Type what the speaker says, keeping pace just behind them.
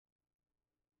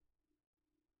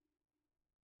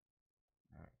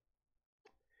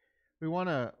We want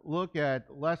to look at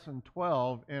lesson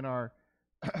 12 in our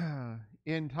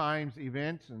end times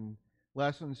events and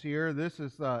lessons here. This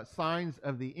is signs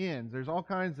of the ends. There's all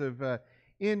kinds of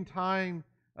end time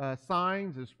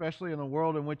signs, especially in the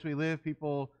world in which we live.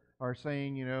 People are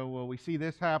saying, well, we see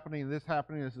this happening. This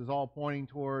is all pointing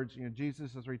towards,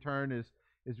 Jesus' return is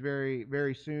very,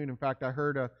 very soon. In fact, I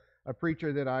heard a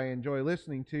preacher that I enjoy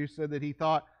listening to said that he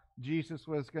thought Jesus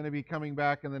was going to be coming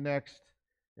back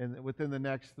within the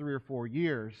next 3 or 4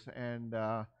 years, and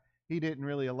he didn't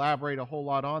really elaborate a whole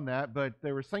lot on that, but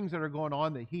there were things that are going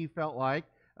on that he felt like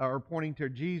are pointing to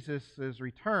Jesus'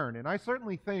 return. And I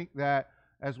certainly think that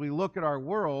as we look at our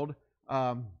world,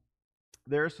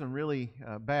 there are some really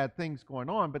bad things going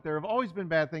on, but there have always been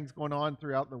bad things going on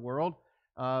throughout the world.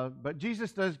 But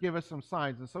Jesus does give us some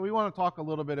signs, and so we want to talk a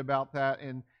little bit about that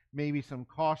and maybe some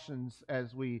cautions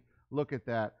as we look at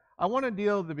that. I want to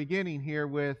deal at the beginning here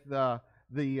with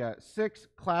the 6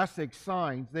 classic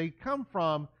signs. They come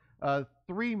from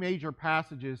 3 major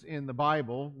passages in the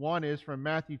Bible. One is from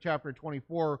Matthew chapter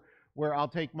 24, where I'll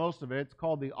take most of it. It's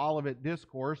called the Olivet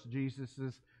Discourse,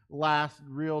 Jesus' last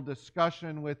real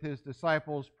discussion with his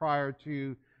disciples prior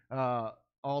to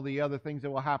all the other things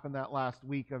that will happen that last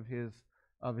week of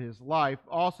his life.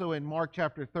 Also in Mark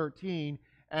chapter 13,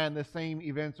 and the same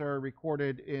events are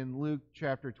recorded in Luke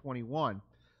chapter 21.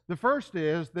 The first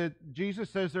is that Jesus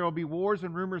says there will be wars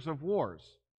and rumors of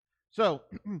wars. So,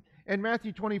 in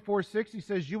Matthew 24:6, he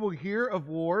says, "You will hear of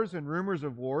wars and rumors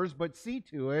of wars, but see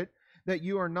to it that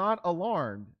you are not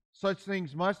alarmed. Such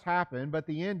things must happen, but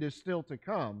the end is still to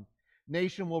come.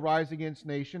 Nation will rise against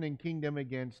nation and kingdom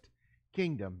against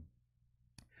kingdom."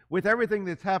 With everything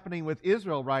that's happening with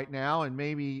Israel right now, and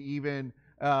maybe even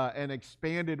an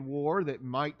expanded war that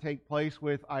might take place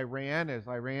with Iran, as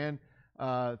Iran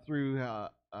through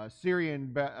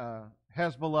Syrian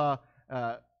Hezbollah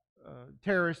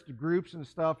terrorist groups and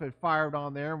stuff have fired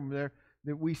on there.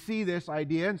 We see this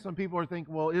idea, and some people are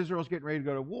thinking, well, Israel's getting ready to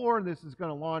go to war, and this is going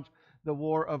to launch the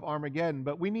war of Armageddon.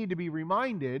 But we need to be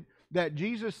reminded that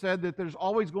Jesus said that there's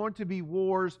always going to be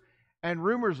wars and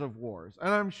rumors of wars. And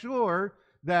I'm sure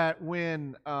that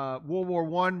when World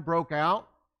War I broke out,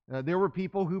 there were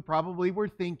people who probably were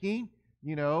thinking,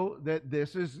 that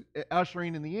this is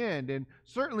ushering in the end. And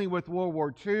certainly with World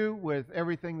War II, with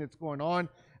everything that's going on,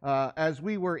 as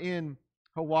we were in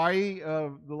Hawaii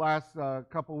the last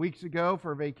couple weeks ago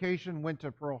for vacation, went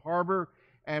to Pearl Harbor,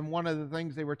 and one of the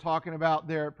things they were talking about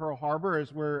there at Pearl Harbor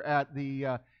is we're at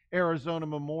the Arizona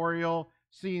Memorial,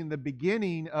 seeing the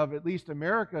beginning of at least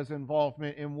America's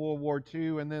involvement in World War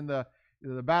II, and then the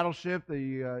battleship,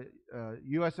 the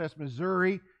USS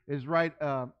Missouri, is right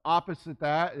opposite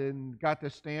that, and got to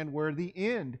stand where the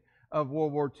end of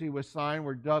World War II was signed,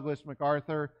 where Douglas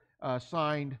MacArthur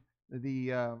signed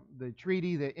the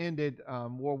treaty that ended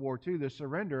World War II, the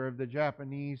surrender of the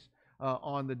Japanese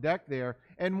on the deck there.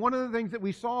 And one of the things that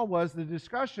we saw was the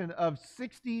discussion of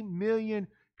 60 million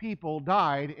people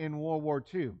died in World War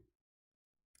II.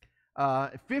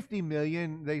 50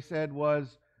 million, they said,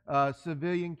 was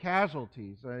civilian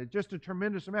casualties, just a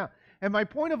tremendous amount. And my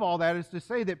point of all that is to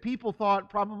say that people thought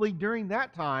probably during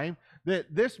that time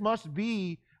that this must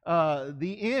be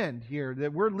the end here,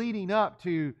 that we're leading up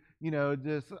to,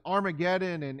 this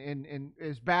Armageddon, and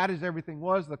as bad as everything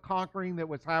was, the conquering that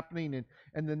was happening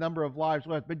and the number of lives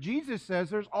left. But Jesus says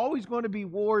there's always going to be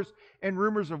wars and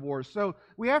rumors of wars. So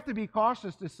we have to be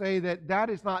cautious to say that that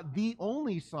is not the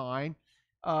only sign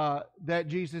that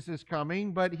Jesus is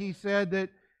coming, but he said that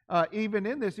even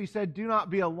in this, he said, do not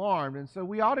be alarmed. And so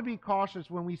we ought to be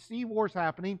cautious when we see wars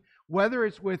happening, whether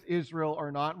it's with Israel or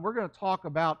not. And we're going to talk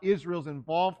about Israel's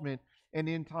involvement in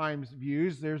end times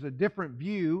views. There's a different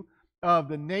view of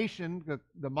the nation,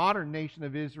 the modern nation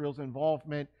of Israel's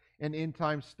involvement in end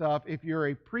time stuff, if you're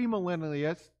a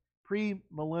premillennial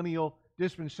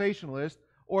dispensationalist,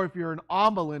 or if you're an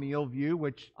amillennial view,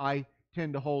 which I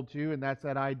tend to hold to, and that's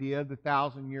that idea of the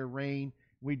 1,000-year reign.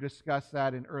 We discussed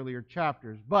that in earlier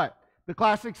chapters. But the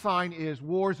classic sign is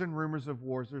wars and rumors of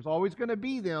wars. There's always going to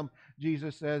be them,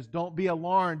 Jesus says. Don't be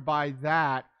alarmed by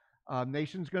that.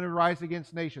 Nation's going to rise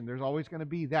against nation. There's always going to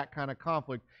be that kind of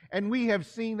conflict. And we have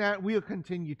seen that. We'll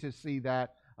continue to see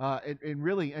that, and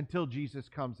really until Jesus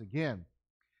comes again.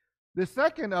 The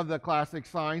second of the classic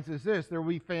signs is this: there will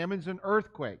be famines and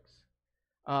earthquakes.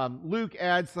 Luke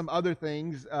adds some other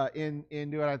things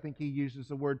into it. I think he uses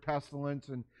the word pestilence,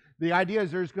 and the idea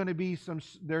is there's going to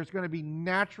be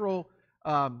natural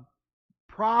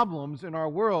problems in our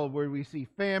world where we see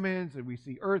famines and we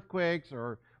see earthquakes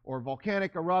or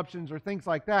volcanic eruptions or things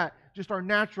like that. Just our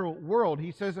natural world.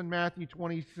 He says in Matthew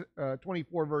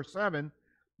 24, verse 7,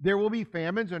 There will be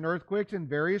famines and earthquakes in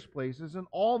various places, and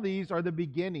all these are the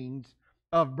beginnings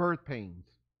of birth pains.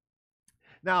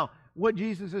 Now, what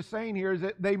Jesus is saying here is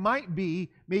that they might be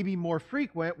maybe more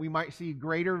frequent. We might see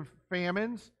greater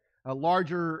famines,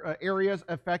 larger areas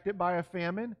affected by a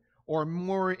famine, or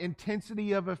more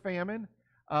intensity of a famine,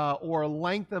 or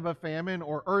length of a famine,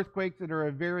 or earthquakes that are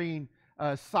of varying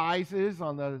sizes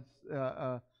on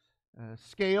the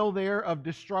scale there of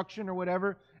destruction or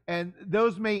whatever. And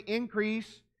those may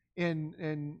increase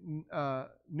in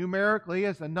numerically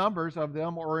as the numbers of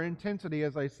them, or intensity,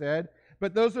 as I said.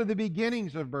 But those are the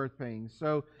beginnings of birth pains.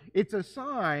 So it's a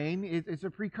sign, it's a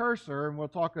precursor, and we'll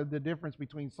talk of the difference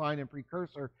between sign and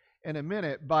precursor in a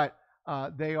minute, but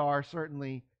they are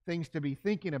certainly things to be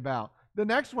thinking about. The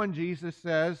next one Jesus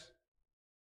says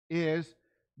is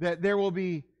that there will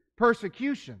be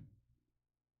persecution.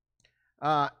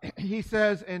 He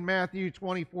says in Matthew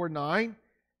 24:9,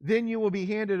 "Then you will be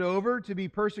handed over to be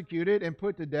persecuted and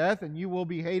put to death, and you will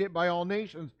be hated by all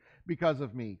nations because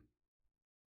of me."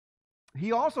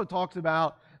 He also talks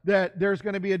about that there's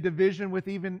going to be a division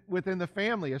even within the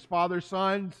family, as fathers,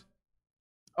 sons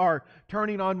are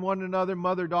turning on one another,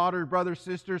 mother, daughter, brother,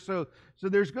 sister. So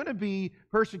there's going to be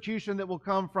persecution that will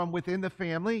come from within the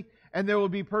family, and there will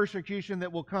be persecution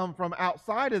that will come from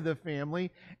outside of the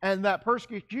family, and that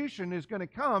persecution is going to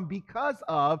come because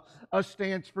of a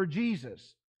stance for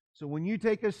Jesus. So when you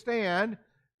take a stand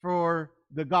for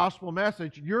the gospel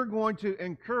message, you're going to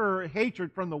incur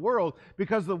hatred from the world,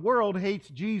 because the world hates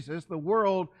Jesus. The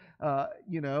world,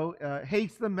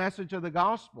 hates the message of the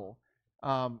gospel.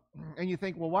 And you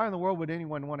think, well, why in the world would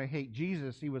anyone want to hate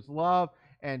Jesus? He was love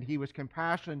and he was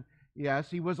compassion.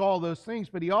 Yes, he was all those things,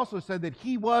 but he also said that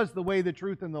he was the way, the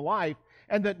truth, and the life,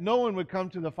 and that no one would come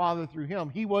to the Father through him.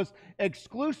 He was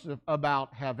exclusive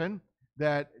about heaven,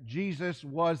 that Jesus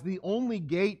was the only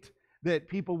gate that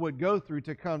people would go through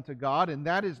to come to God, and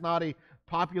that is not a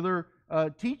popular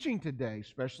teaching today,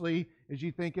 especially as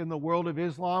you think in the world of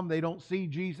Islam. They don't see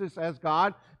Jesus as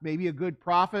God, maybe a good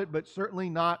prophet, but certainly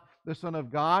not the Son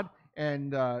of God.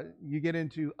 And you get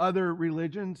into other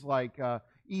religions like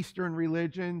Eastern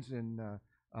religions and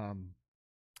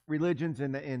religions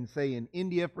say in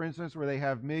India, for instance, where they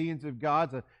have millions of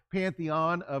gods, a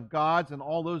pantheon of gods and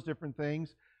all those different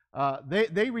things.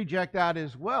 They reject that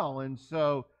as well. And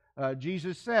so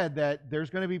Jesus said that there's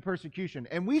going to be persecution.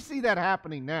 And we see that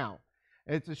happening now.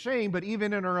 It's a shame, but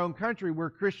even in our own country, where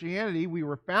Christianity, we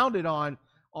were founded on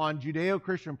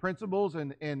Judeo-Christian principles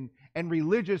and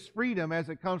religious freedom as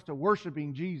it comes to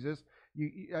worshiping Jesus.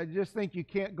 I just think you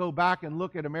can't go back and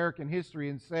look at American history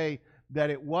and say that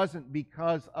it wasn't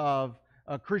because of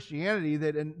Christianity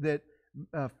that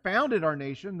founded our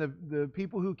nation. The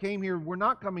people who came here were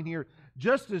not coming here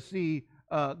just to see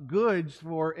goods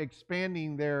for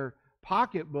expanding their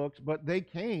pocketbooks, but they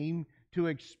came to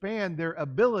expand their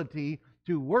ability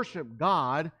to worship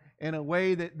God in a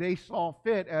way that they saw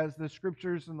fit as the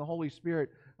Scriptures and the Holy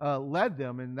Spirit led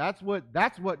them. And that's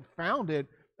what founded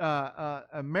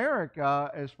America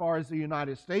as far as the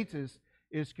United States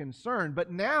is concerned.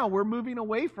 But now we're moving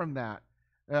away from that,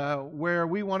 where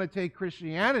we want to take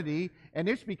Christianity, and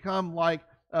it's become like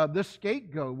the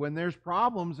scapegoat. When there's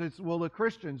problems, it's, well, the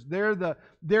Christians, they're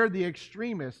the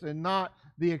extremists, and not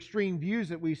the extreme views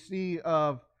that we see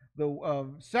of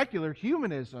secular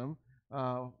humanism,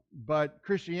 but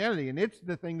Christianity, and it's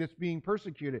the thing that's being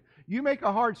persecuted. You make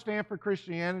a hard stand for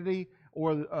Christianity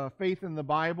or faith in the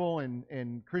Bible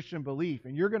and Christian belief,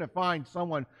 and you're going to find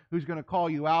someone who's going to call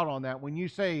you out on that. When you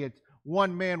say it's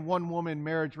one man, one woman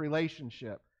marriage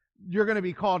relationship, you're going to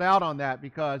be called out on that,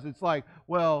 because it's like,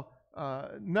 well,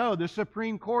 no, the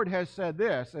Supreme Court has said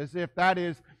this, as if that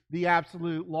is the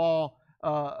absolute law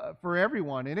for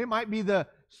everyone. And it might be the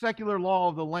secular law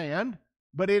of the land,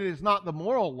 but it is not the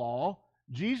moral law.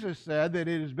 Jesus said that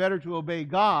it is better to obey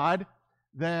God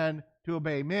than to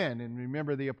obey men. And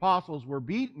remember, the apostles were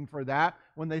beaten for that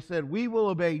when they said, we will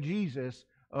obey Jesus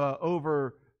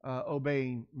over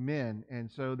obeying men.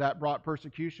 And so that brought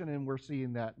persecution, and we're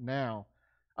seeing that now.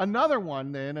 Another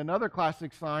one then, another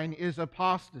classic sign, is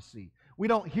apostasy. We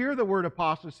don't hear the word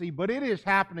apostasy, but it is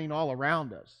happening all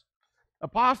around us.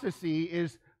 Apostasy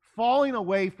is falling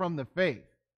away from the faith.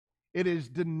 It is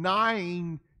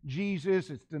denying Jesus.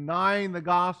 It's denying the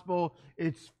gospel.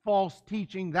 It's false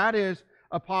teaching. That is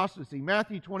apostasy.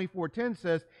 Matthew 24:10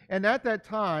 says, and at that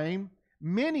time,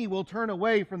 many will turn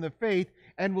away from the faith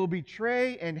and will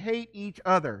betray and hate each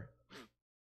other.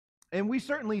 And we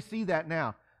certainly see that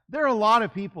now. There are a lot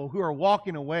of people who are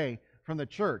walking away from the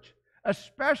church,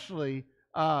 especially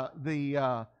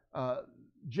the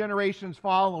generations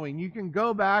following. You can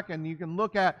go back and you can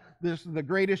look at the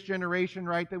greatest generation,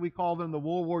 right, that we call them, the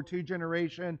World War II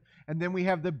generation. And then we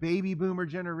have the baby boomer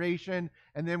generation.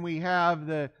 And then we have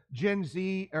the Gen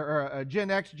Z or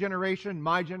Gen X generation,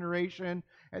 my generation.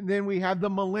 And then we have the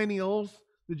millennials,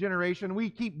 the generation. We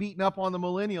keep beating up on the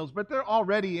millennials, but they're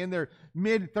already in their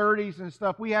mid-30s and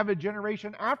stuff. We have a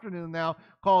generation after them now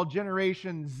called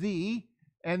Generation Z.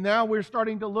 And now we're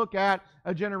starting to look at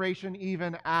a generation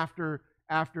even after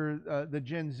the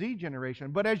Gen Z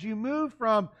generation. But as you move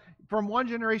from one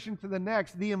generation to the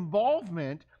next, the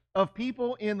involvement of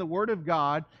people in the Word of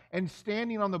God and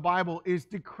standing on the Bible is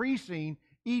decreasing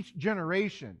each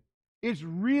generation. It's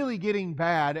really getting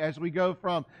bad as we go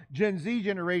from Gen Z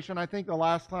generation. I think the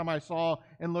last time I saw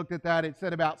and looked at that, it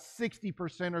said about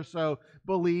 60% or so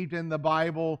believed in the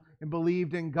Bible and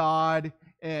believed in God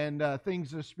and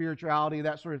things of spirituality,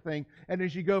 that sort of thing. And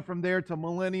as you go from there to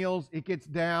millennials, it gets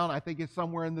down. I think it's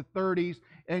somewhere in the 30s.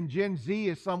 And Gen Z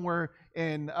is somewhere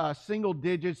in single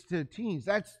digits to teens.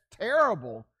 That's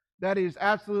terrible. That is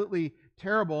absolutely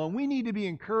terrible. And we need to be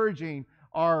encouraging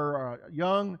our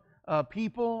young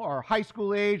people, our high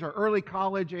school age, our early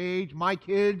college age, my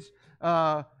kids,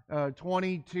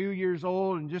 22 years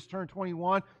old and just turned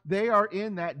 21. They are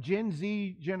in that Gen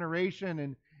Z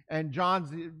generation. And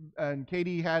John's and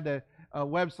Katie had a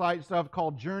website stuff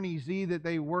called Journey Z that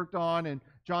they worked on, and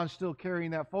John's still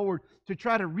carrying that forward to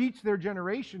try to reach their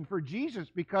generation for Jesus,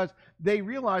 because they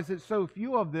realize that so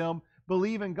few of them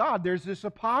believe in God. There's this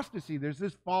apostasy. There's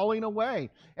this falling away.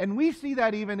 And we see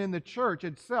that even in the church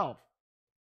itself.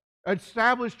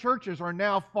 Established churches are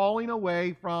now falling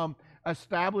away from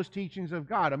established teachings of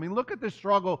God. I mean, look at the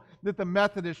struggle that the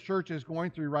Methodist Church is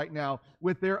going through right now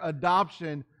with their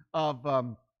adoption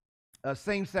of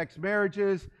same-sex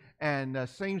marriages and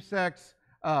same-sex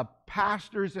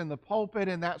pastors in the pulpit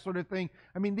and that sort of thing.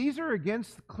 I mean, these are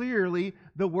against clearly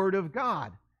the Word of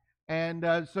God.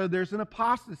 And so there's an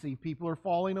apostasy. People are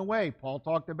falling away. Paul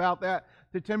talked about that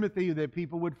to Timothy, that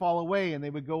people would fall away and they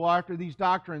would go after these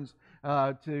doctrines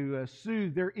to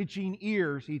soothe their itching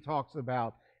ears, he talks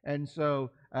about. And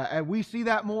so and we see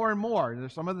that more and more.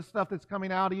 There's some of the stuff that's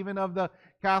coming out even of the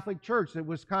Catholic Church that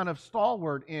was kind of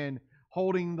stalwart in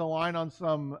holding the line on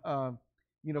some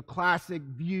classic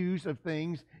views of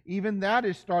things. Even that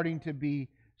is starting to be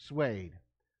swayed.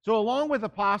 So along with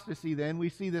apostasy, then, we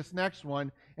see this next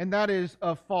one, and that is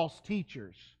of false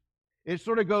teachers. It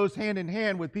sort of goes hand in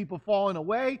hand with people falling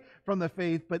away from the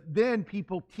faith, but then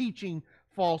people teaching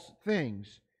false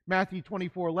things. Matthew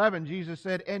 24:11, Jesus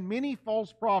said, "And many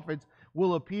false prophets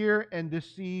will appear and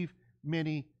deceive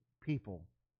many people."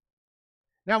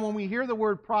 Now, when we hear the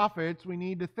word prophets, we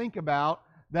need to think about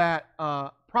that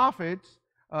prophets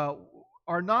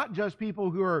are not just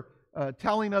people who are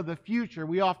telling of the future.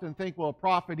 We often think, well, a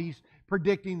prophet, he's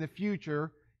predicting the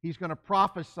future. He's going to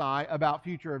prophesy about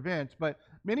future events. But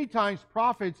many times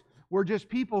prophets were just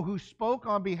people who spoke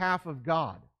on behalf of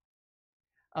God.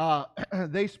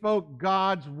 They spoke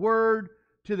God's word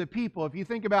to the people. If you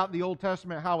think about the Old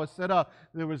Testament, how it's set up,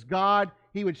 there was God.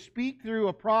 He would speak through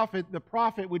a prophet. The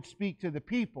prophet would speak to the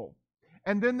people.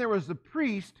 And then there was the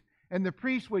priest, and the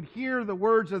priest would hear the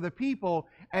words of the people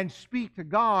and speak to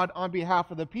God on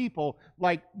behalf of the people,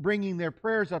 like bringing their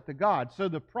prayers up to God. So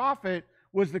the prophet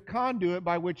was the conduit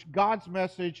by which God's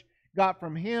message got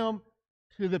from him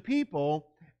to the people,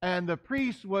 and the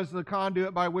priest was the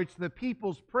conduit by which the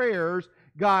people's prayers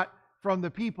got from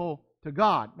the people to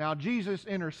God. Now, Jesus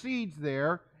intercedes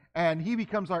there, and he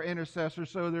becomes our intercessor,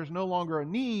 so there's no longer a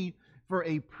need for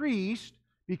a priest,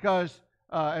 because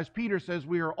as Peter says,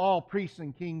 we are all priests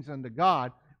and kings unto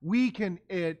God. We can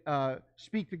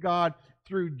speak to God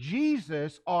through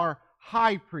Jesus, our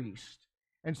high priest.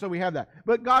 And so we have that.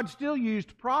 But God still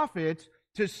used prophets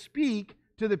to speak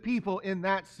to the people in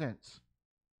that sense.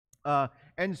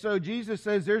 And so Jesus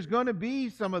says there's going to be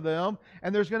some of them,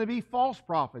 and there's going to be false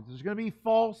prophets. There's going to be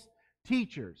false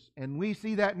teachers. And we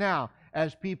see that now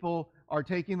as people are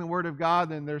taking the Word of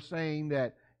God and they're saying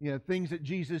that things that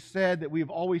Jesus said that we've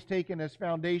always taken as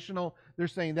foundational, they're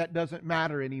saying that doesn't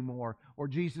matter anymore, or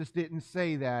Jesus didn't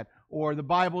say that, or the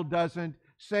Bible doesn't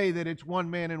say that it's one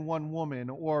man and one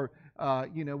woman, or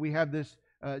we have this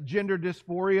gender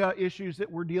dysphoria issues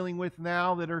that we're dealing with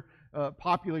now that are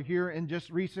popular here in just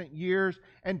recent years,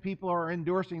 and people are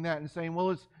endorsing that and saying,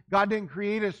 well, God didn't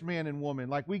create us man and woman,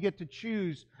 like we get to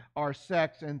choose our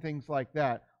sex and things like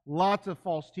that. Lots of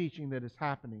false teaching that is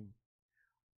happening.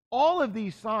 All of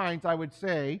these signs, I would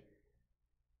say,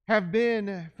 have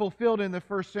been fulfilled in the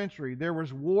first century. There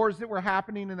was wars that were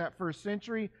happening in that first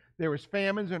century. There was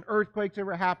famines and earthquakes that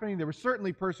were happening. There was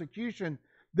certainly persecution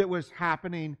that was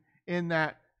happening in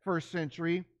that first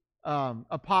century.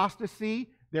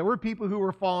 Apostasy, There were people who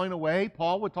were falling away.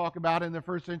 Paul would talk about in the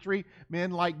first century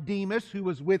men like Demas, who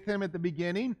was with him at the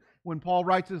beginning. When Paul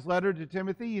writes his letter to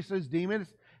Timothy, he says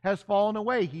Demas has fallen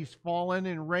away. He's fallen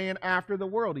and ran after the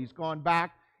world. He's gone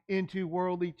back into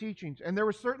worldly teachings. And there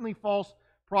were certainly false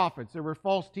prophets. There were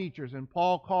false teachers. And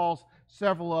Paul calls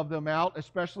several of them out,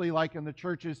 especially like in the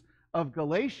churches of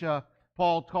Galatia.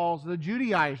 Paul calls the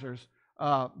Judaizers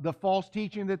the false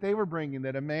teaching that they were bringing,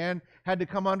 that a man had to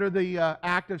come under the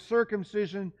act of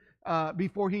circumcision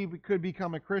before he could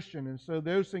become a Christian. And so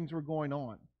those things were going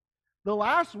on. The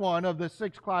last one of the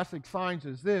 6 classic signs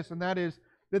is this, and that is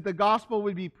that the gospel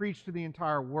would be preached to the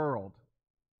entire world.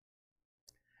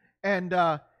 And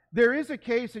there is a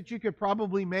case that you could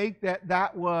probably make that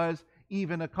that was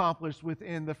even accomplished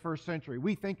within the first century.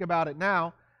 We think about it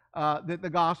now, that the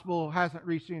gospel hasn't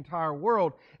reached the entire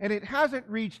world, and it hasn't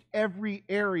reached every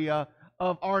area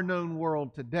of our known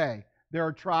world today. There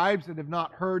are tribes that have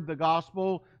not heard the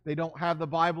gospel. They don't have the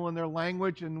Bible in their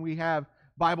language, and we have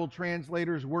Bible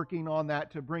translators working on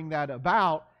that to bring that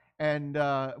about. And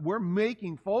we're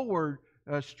making forward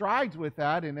strides with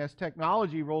that. And as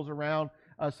technology rolls around,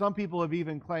 some people have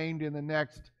even claimed in the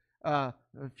next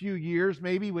few years,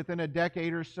 maybe within a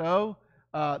decade or so,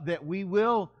 that we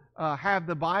will have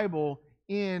the Bible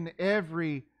in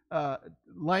every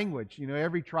language,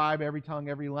 every tribe, every tongue,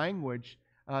 every language.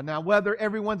 Now, whether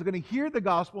everyone's going to hear the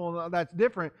gospel, that's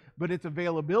different, but its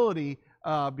availability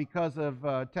because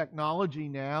of technology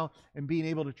now and being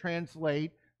able to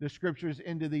translate the scriptures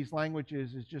into these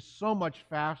languages is just so much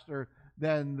faster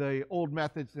than the old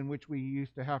methods in which we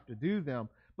used to have to do them.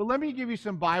 But let me give you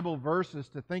some Bible verses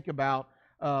to think about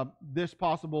this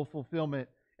possible fulfillment,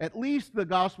 at least the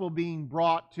gospel being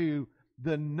brought to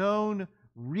the known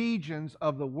regions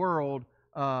of the world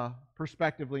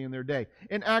prospectively in their day.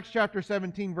 In Acts chapter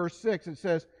 17, verse 6, it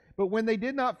says, "But when they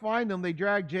did not find them, they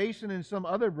dragged Jason and some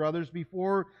other brothers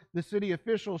before the city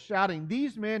officials, shouting,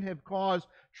 'These men have caused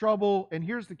trouble,' and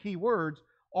here's the key words,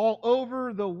 'all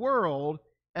over the world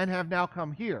and have now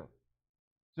come here.'"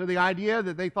 So the idea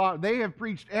that they thought they have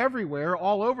preached everywhere,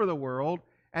 all over the world,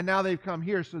 and now they've come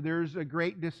here. So there's a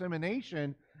great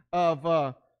dissemination of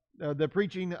the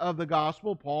preaching of the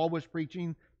gospel. Paul was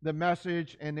preaching the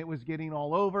message, and it was getting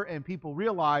all over, and people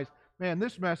realized, man,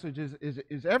 this message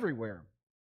is everywhere.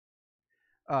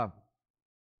 Paul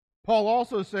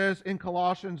also says in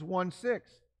Colossians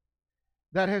 1:6,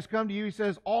 "that has come to you," he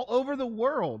says, "all over the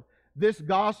world, this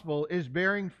gospel is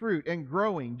bearing fruit and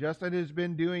growing, just as it has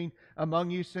been doing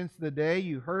among you since the day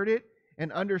you heard it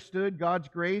and understood God's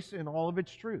grace in all of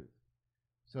its truth."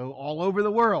 So all over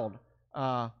the world.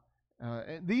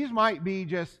 These might be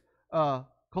just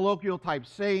colloquial type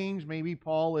sayings. Maybe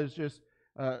Paul is just,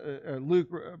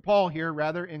 Paul here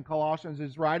rather, in Colossians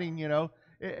is writing,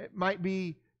 it might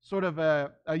be sort of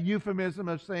a euphemism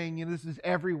of saying, this is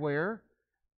everywhere.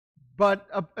 But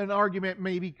an argument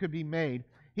maybe could be made.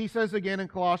 He says again in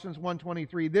Colossians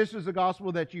 1:23, "This is the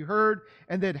gospel that you heard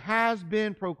and that has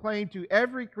been proclaimed to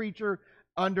every creature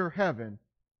under heaven,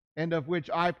 and of which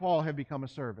I, Paul, have become a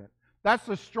servant." That's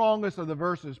the strongest of the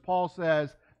verses. Paul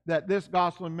says that this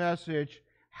gospel message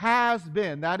has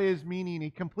been, that is meaning a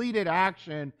completed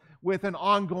action with an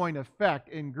ongoing effect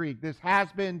in Greek. This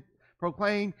has been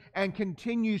proclaimed and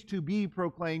continues to be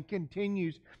proclaimed,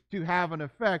 continues to have an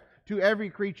effect to every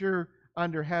creature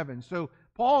under heaven. So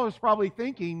Paul is probably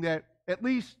thinking that at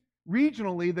least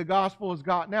regionally the gospel has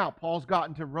gotten out. Paul's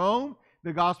gotten to Rome.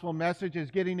 The gospel message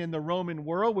is getting in the Roman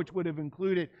world, which would have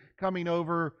included coming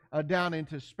over down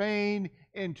into Spain,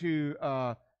 into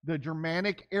the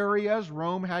Germanic areas.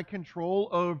 Rome had control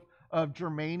of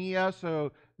Germania,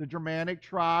 so the Germanic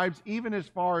tribes, even as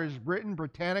far as Britain,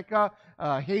 Britannica,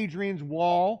 Hadrian's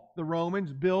Wall, the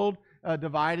Romans build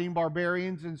dividing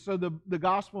barbarians. And so the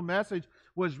gospel message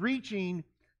was reaching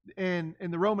in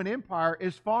the Roman Empire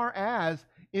as far as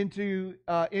into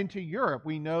Europe.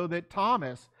 We know that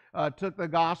Thomas took the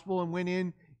gospel and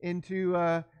went into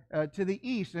to the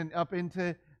east and up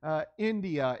into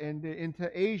India and into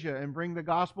Asia and bring the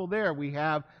gospel there. We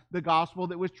have the gospel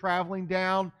that was traveling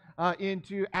down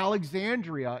into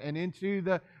Alexandria and into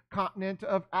the continent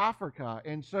of Africa.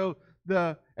 And so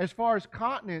as far as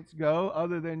continents go,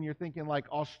 other than you're thinking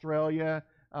like Australia,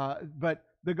 but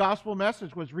the gospel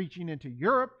message was reaching into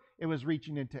Europe, it was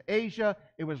reaching into Asia,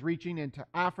 it was reaching into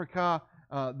Africa.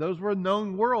 Those were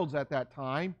known worlds at that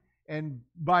time. And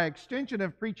by extension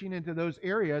of preaching into those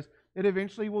areas, it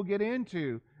eventually will get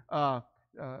into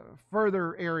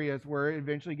further areas where it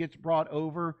eventually gets brought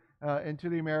over into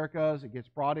the Americas. It gets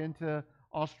brought into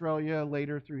Australia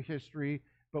later through history.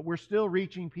 But we're still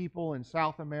reaching people in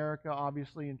South America,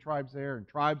 obviously, and tribes there, and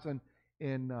tribes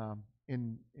in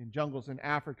in jungles in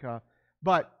Africa.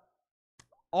 But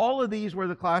all of these were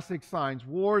the classic signs: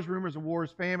 wars, rumors of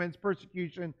wars, famines,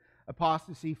 persecution,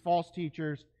 apostasy, false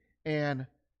teachers, and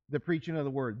the preaching of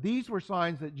the word. These were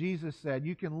signs that Jesus said,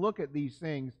 you can look at these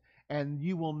things and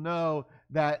you will know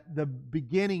that the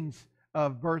beginnings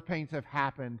of birth pains have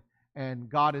happened and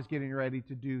God is getting ready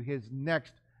to do his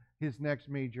next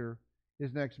major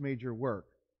work.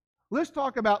 Let's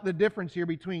talk about the difference here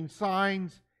between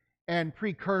signs and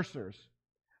precursors.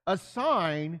 A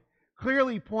sign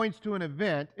clearly points to an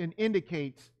event and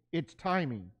indicates its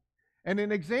timing. And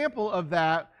an example of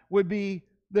that would be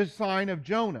the sign of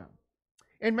Jonah.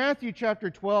 In Matthew chapter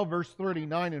 12, verse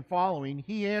 39 and following,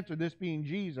 he answered, this being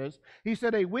Jesus, he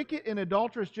said, "A wicked and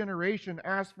adulterous generation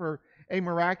asks for a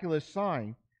miraculous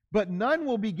sign, but none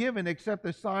will be given except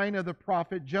the sign of the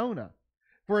prophet Jonah.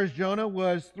 For as Jonah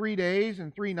was 3 days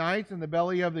and 3 nights in the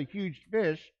belly of the huge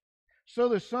fish, so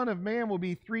the Son of Man will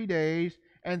be 3 days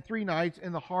and 3 nights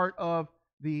in the heart of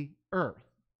the earth."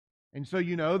 And so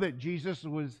you know that Jesus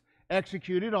was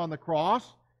executed on the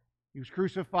cross. He was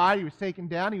crucified. He was taken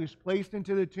down. He was placed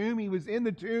into the tomb. He was in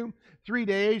the tomb 3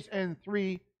 days and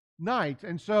 3 nights.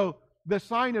 And so the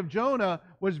sign of Jonah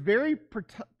was very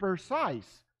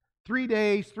precise. 3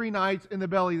 days, 3 nights in the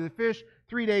belly of the fish,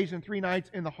 3 days and 3 nights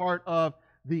in the heart of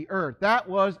the earth. That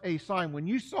was a sign. When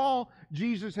you saw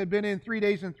Jesus had been in 3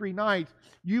 days and 3 nights,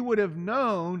 you would have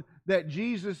known that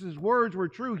Jesus' words were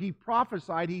true. He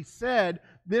prophesied. He said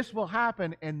this will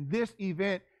happen, and this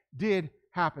event did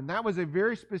happen. That was a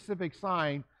very specific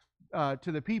sign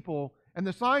to the people. And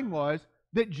the sign was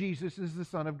that Jesus is the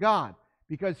Son of God,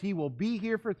 because he will be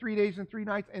here for 3 days and 3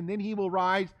 nights, and then he will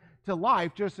rise to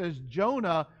life, just as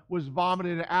Jonah was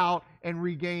vomited out and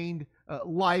regained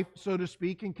life, so to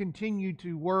speak, and continued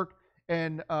to work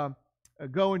and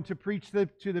go and to preach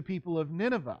to the people of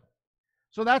Nineveh.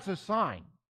 So that's a sign.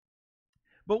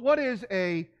 But what is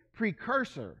a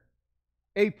precursor?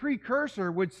 A precursor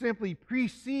would simply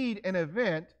precede an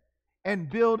event and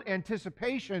build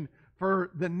anticipation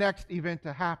for the next event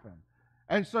to happen.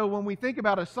 And so when we think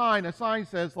about a sign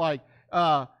says like,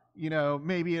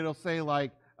 maybe it'll say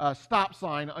like stop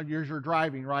sign as you're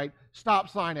driving, right? Stop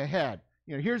sign ahead.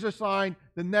 Here's a sign.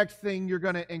 The next thing you're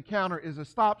going to encounter is a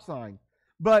stop sign.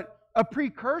 But a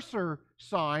precursor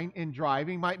sign in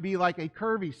driving might be like a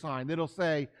curvy sign that'll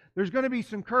say there's going to be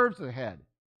some curves ahead.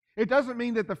 It doesn't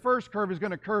mean that the first curve is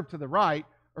going to curve to the right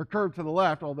or curve to the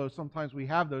left, although sometimes we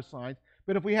have those signs.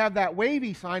 But if we have that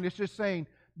wavy sign, it's just saying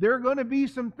there are going to be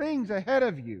some things ahead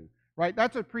of you, right?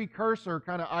 That's a precursor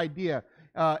kind of idea.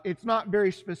 It's not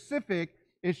very specific.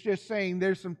 It's just saying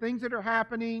there's some things that are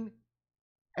happening,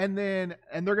 and they're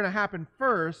going to happen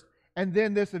first, and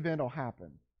then this event will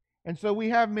happen. And so we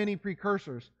have many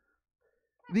precursors.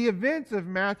 The events of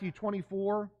Matthew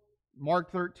 24,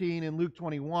 Mark 13, and Luke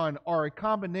 21 are a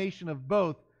combination of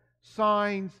both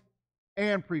signs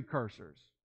and precursors.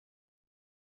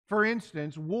 For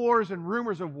instance, wars and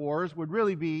rumors of wars would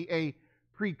really be a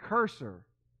precursor,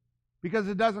 because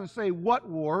it doesn't say what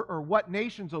war or what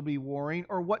nations will be warring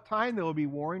or what time they'll be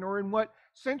warring or in what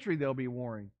century they'll be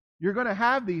warring. You're going to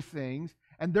have these things,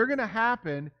 and they're going to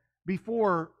happen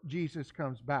before Jesus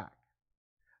comes back.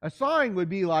 A sign would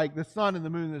be like the sun and the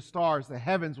moon and the stars. The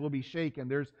heavens will be shaken.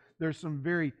 There's some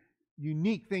very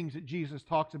unique things that Jesus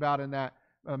talks about in that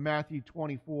Matthew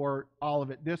 24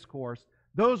 Olivet Discourse.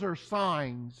 Those are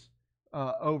signs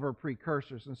over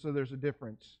precursors, and so there's a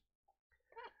difference.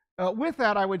 With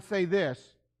that, I would say this,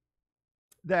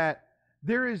 that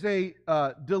there is a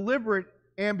deliberate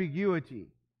ambiguity,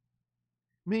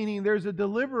 meaning there's a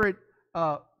deliberate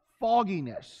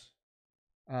fogginess,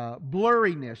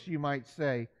 blurriness, you might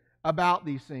say, about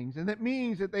these things. And that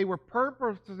means that they were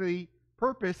purposely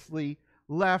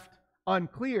left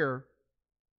unclear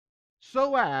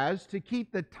so as to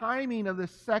keep the timing of the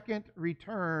second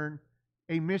return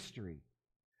a mystery.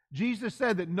 Jesus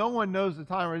said that no one knows the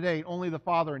time or day, only the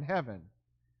Father in heaven,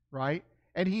 right?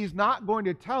 And He's not going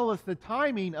to tell us the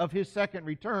timing of His second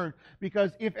return,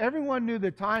 because if everyone knew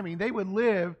the timing, they would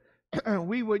live,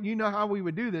 you know how we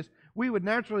would do this, we would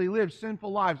naturally live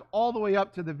sinful lives all the way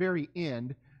up to the very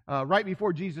end, right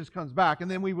before Jesus comes back,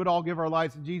 and then we would all give our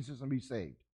lives to Jesus and be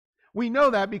saved. We know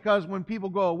that because when people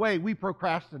go away, we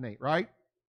procrastinate, right?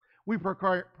 We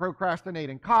procrastinate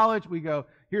in college. We go,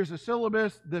 here's the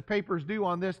syllabus, the paper's due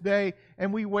on this day,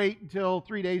 and we wait until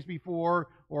 3 days before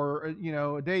or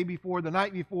a day before, the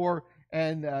night before,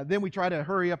 and then we try to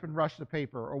hurry up and rush the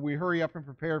paper, or we hurry up and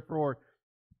prepare for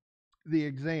the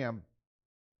exam.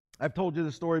 I've told you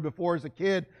the story before. As a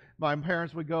kid, my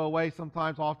parents would go away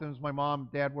sometimes. Often as my mom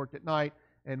and dad worked at night,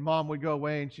 and Mom would go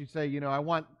away and she'd say, I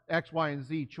want X, Y, and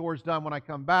Z chores done when I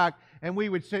come back. And we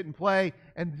would sit and play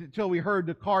until we heard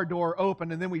the car door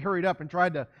open, and then we hurried up and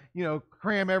tried to,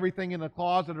 cram everything in the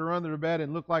closet or under the bed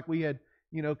and look like we had,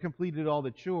 completed all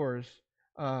the chores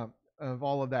of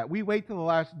all of that. We wait till the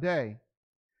last day.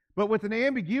 But with an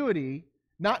ambiguity,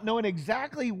 not knowing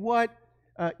exactly what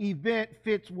event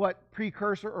fits what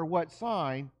precursor or what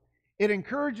sign, it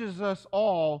encourages us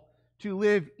all to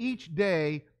live each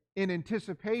day in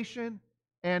anticipation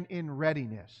and in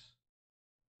readiness.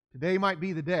 Today might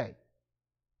be the day.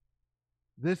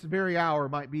 This very hour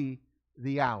might be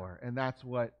the hour, and that's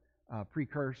what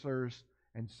precursors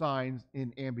and signs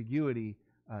in ambiguity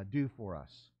do for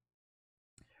us.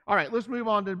 All right, let's move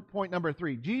on to point number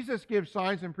 3. Jesus gives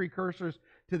signs and precursors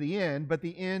to the end, but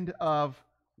the end of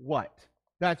what?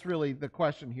 That's really the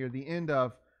question here. The end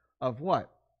of what?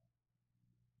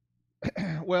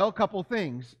 Well, a couple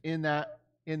things in that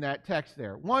text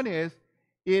there. One is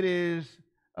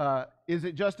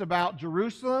it just about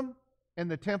Jerusalem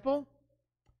and the temple?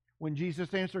 When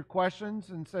Jesus answered questions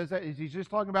and says that, is he just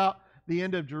talking about the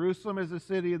end of Jerusalem as a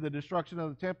city, of the destruction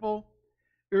of the temple?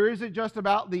 Or is it just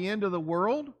about the end of the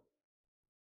world?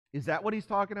 Is that what he's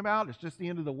talking about? It's just the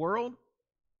end of the world?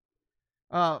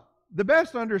 The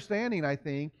best understanding, I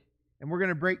think, and we're going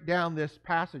to break down this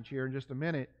passage here in just a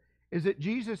minute, is that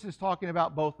Jesus is talking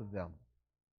about both of them.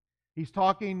 He's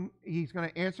going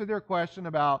to answer their question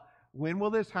about when will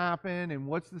this happen and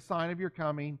what's the sign of your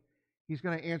coming. He's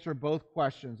going to answer both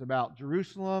questions about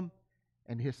Jerusalem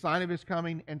and his sign of his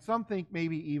coming, and some think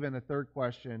maybe even a third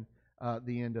question,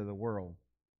 the end of the world.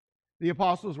 The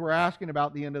apostles were asking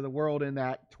about the end of the world in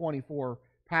that 24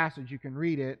 passage. You can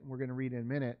read it. We're going to read it in a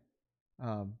minute.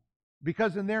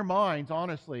 Because in their minds,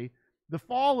 honestly, the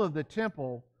fall of the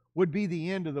temple would be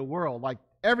the end of the world. Like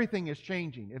everything is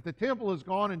changing. If the temple is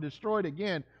gone and destroyed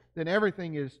again, then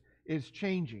everything is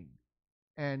changing.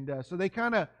 And so they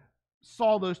kind of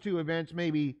saw those two events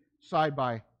maybe side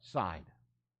by side.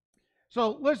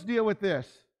 So let's deal with this.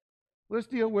 Let's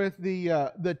deal with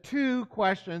the two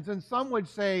questions. And some would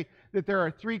say that there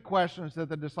are 3 questions that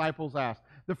the disciples asked.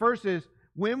 The first is,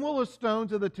 when will the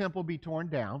stones of the temple be torn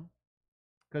down?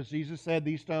 Because Jesus said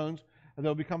these stones,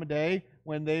 there'll become a day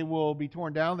when they will be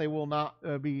torn down. They will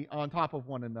not be on top of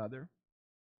one another.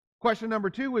 Question number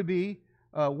 2 would be,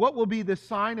 what will be the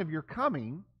sign of your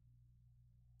coming?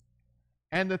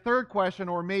 And the third question,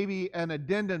 or maybe an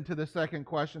addendum to the second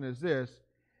question, is this: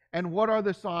 and what are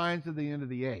the signs of the end of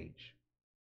the age?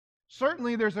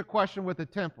 Certainly there's a question with the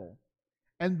temple.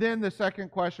 And then the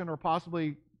second question, or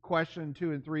possibly question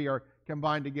 2 and 3, are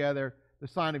combined together: the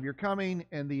sign of your coming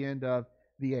and the end of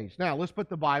the age. Now, let's put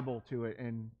the Bible to it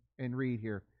and read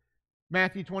here.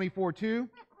 Matthew 24:2.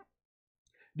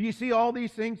 Do you see all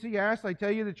these things, he asked? I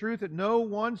tell you the truth, that no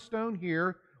one stone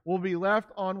here will be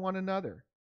left on one another.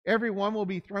 Every one will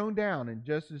be thrown down. And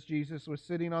just as Jesus was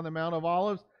sitting on the Mount of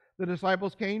Olives, the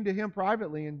disciples came to him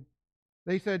privately, and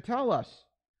they said, tell us,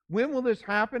 when will this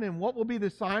happen, and what will be the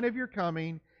sign of your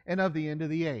coming and of the end of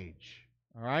the age?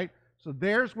 All right? So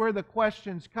there's where the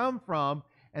questions come from,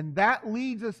 and that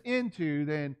leads us into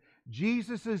then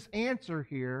Jesus' answer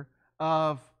here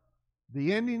of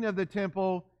the ending of the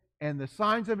temple and the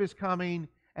signs of his coming,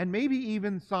 and maybe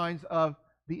even signs of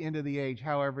the end of the age,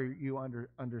 however you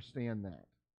understand that.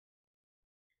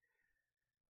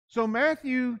 So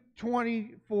Matthew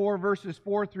 24, verses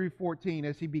 4 through 14,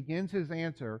 as he begins his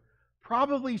answer,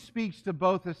 probably speaks to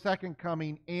both the second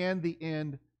coming and the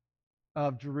end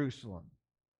of Jerusalem.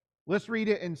 Let's read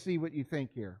it and see what you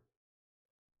think here.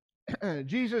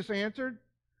 Jesus answered,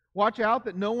 watch out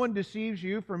that no one deceives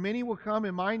you, for many will come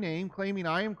in my name, claiming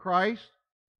I am Christ,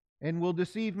 and will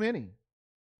deceive many.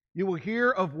 You will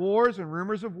hear of wars and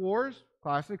rumors of wars,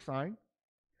 classic sign.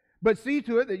 But see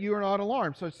to it that you are not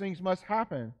alarmed. Such things must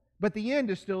happen. But the end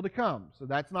is still to come. So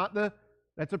that's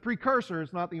a precursor.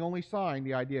 It's not the only sign,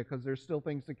 the idea, because there's still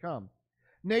things to come.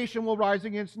 Nation will rise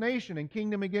against nation, and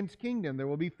kingdom against kingdom. There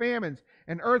will be famines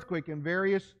and earthquake in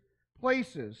various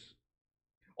places.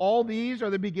 All these are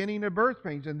the beginning of birth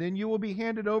pains, and then you will be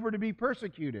handed over to be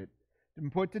persecuted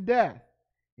and put to death.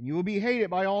 And you will be hated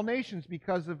by all nations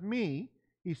because of me,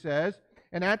 he says.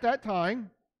 And at that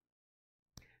time,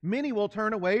 many will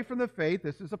turn away from the faith,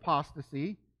 this is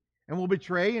apostasy, and will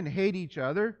betray and hate each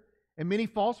other. And many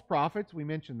false prophets, we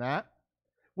mentioned that,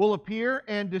 will appear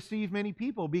and deceive many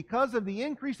people. Because of the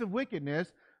increase of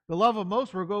wickedness, the love of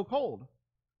most will go cold.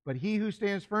 But he who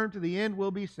stands firm to the end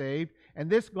will be saved. And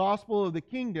this gospel of the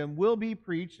kingdom will be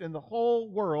preached in the whole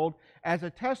world as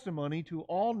a testimony to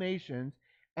all nations.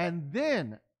 And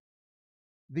then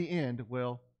the end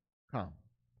will come.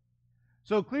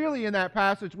 So clearly in that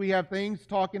passage we have things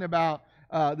talking about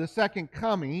the second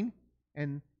coming,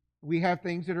 and we have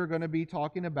things that are going to be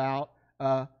talking about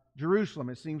Jerusalem.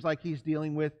 It seems like he's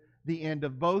dealing with the end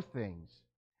of both things.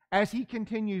 As he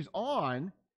continues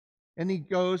on, and he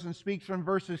goes and speaks from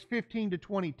verses 15 to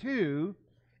 22,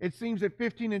 it seems that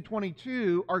 15 and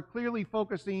 22 are clearly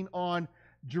focusing on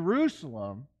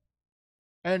Jerusalem,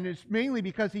 and it's mainly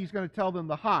because he's going to tell them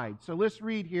to hide. So let's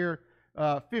read here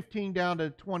 15 down to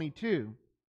 22.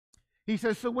 He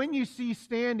says, "So when you see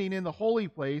standing in the holy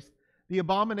place the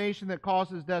abomination that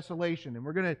causes desolation," and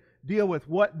we're going to deal with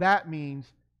what that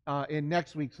means in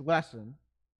next week's lesson,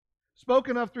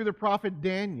 "spoken of through the prophet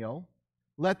Daniel,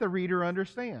 let the reader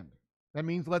understand." That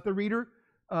means let the reader,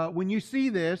 when you see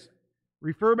this,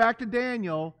 refer back to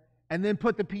Daniel and then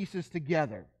put the pieces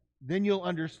together. Then you'll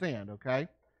understand, okay?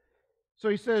 So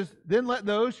he says, "Then let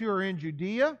those who are in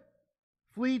Judea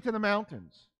flee to the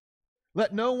mountains.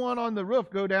 Let no one on the roof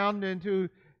go down into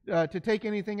to take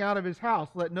anything out of his house.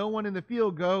 Let no one in the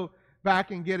field go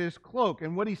back and get his cloak."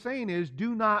 And what he's saying is,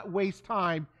 do not waste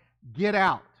time. Get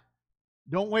out.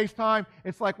 Don't waste time.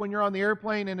 It's like when you're on the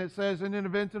airplane and it says, in an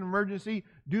event of emergency,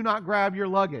 do not grab your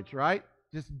luggage, right?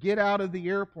 Just get out of the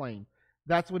airplane.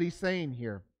 That's what he's saying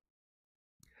here.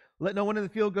 Let no one in the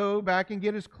field go back and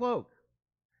get his cloak.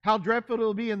 How dreadful it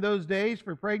will be in those days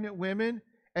for pregnant women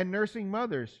and nursing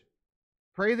mothers.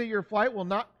 Pray that your flight will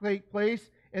not take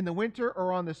place in the winter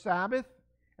or on the Sabbath.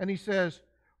 And he says,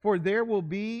 "For there will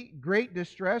be great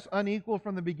distress, unequal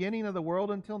from the beginning of the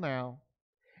world until now,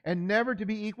 and never to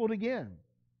be equaled again.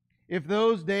 If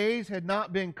those days had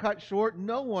not been cut short,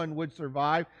 no one would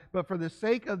survive, but for the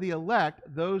sake of the elect,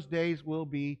 those days will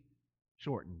be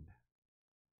shortened."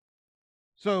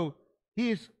 So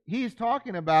he's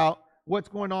talking about what's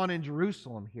going on in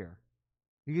Jerusalem here.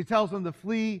 He tells them to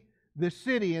flee the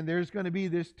city, and there's going to be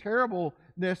this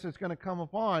terribleness that's going to come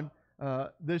upon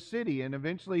the city, and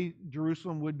eventually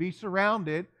Jerusalem would be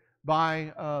surrounded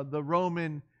by the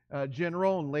Roman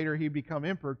general, and later he become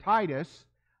Emperor Titus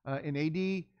in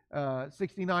AD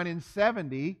 69 and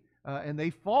 70, and they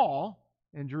fall,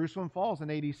 and Jerusalem falls in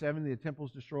AD 70. The temple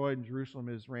is destroyed, and Jerusalem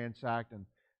is ransacked, and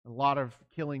a lot of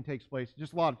killing takes place.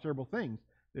 Just a lot of terrible things.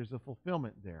 There's a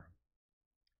fulfillment there.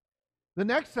 The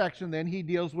next section then he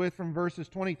deals with from verses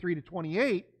 23 to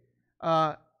 28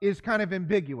 is kind of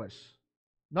ambiguous.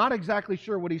 Not exactly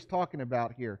sure what he's talking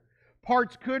about here.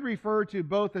 Parts could refer to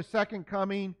both the second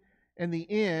coming and the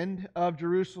end of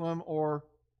Jerusalem, or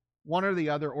one or the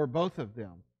other, or both of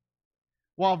them.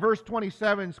 While verse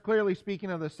 27 is clearly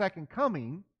speaking of the second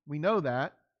coming, we know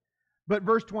that, but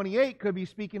verse 28 could be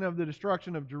speaking of the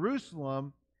destruction of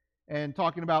Jerusalem and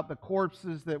talking about the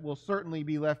corpses that will certainly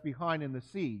be left behind in the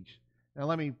siege. Now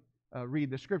let me read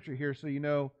the scripture here so you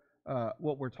know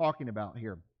what we're talking about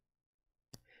here.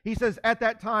 He says, "At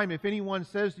that time, if anyone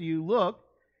says to you, 'Look,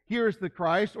 here is the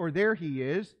Christ,' or 'There he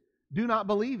is,' do not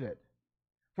believe it.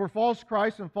 For false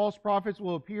Christs and false prophets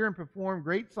will appear and perform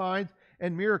great signs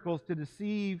and miracles to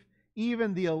deceive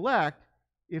even the elect,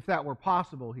 if that were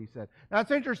possible," he said. Now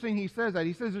it's interesting he says that.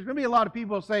 He says there's going to be a lot of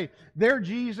people who say, they're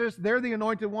Jesus, they're the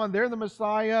anointed one, they're the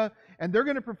Messiah, and they're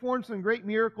going to perform some great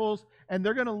miracles, and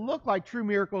they're going to look like true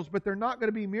miracles, but they're not going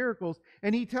to be miracles.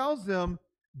 And he tells them,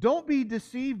 don't be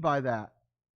deceived by that.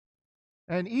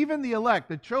 And even the elect,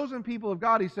 the chosen people of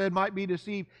God, he said, might be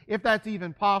deceived if that's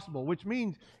even possible, which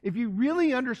means if you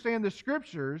really understand the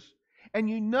Scriptures and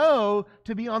you know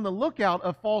to be on the lookout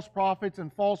of false prophets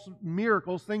and false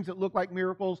miracles, things that look like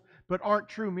miracles but aren't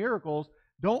true miracles,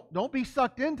 don't be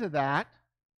sucked into that,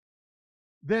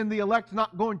 then the elect's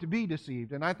not going to be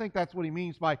deceived. And I think that's what he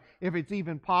means by if it's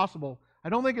even possible. I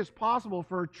don't think it's possible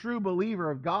for a true believer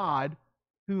of God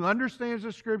who understands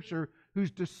the Scripture,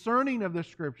 who's discerning of the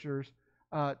Scriptures,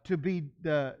 to be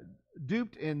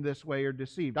duped in this way or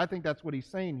deceived. I think that's what he's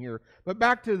saying here. But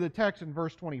back to the text in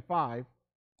verse 25.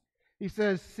 He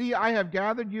says, "See, I have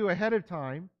gathered you ahead of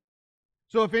time.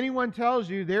 So if anyone tells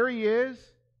you, 'There he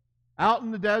is, out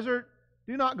in the desert,'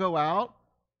 do not go out.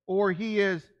 Or 'He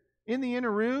is in the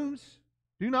inner rooms,'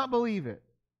 do not believe it.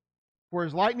 For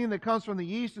as lightning that comes from the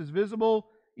east is visible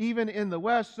even in the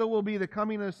west, so will be the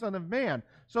coming of the Son of Man."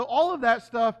 So all of that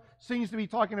stuff seems to be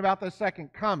talking about the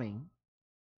second coming.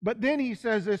 But then he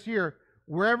says this here,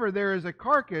 "Wherever there is a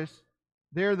carcass,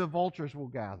 there the vultures will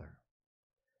gather."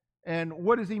 And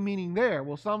what is he meaning there?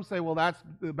 Well, some say, well, that's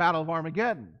the Battle of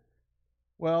Armageddon.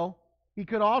 Well, he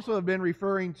could also have been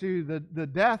referring to the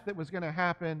death that was going to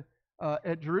happen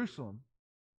at Jerusalem.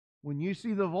 When you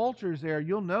see the vultures there,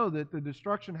 you'll know that the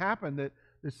destruction happened, that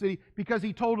the city, because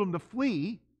he told them to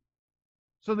flee.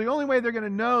 So the only way they're going to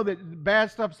know that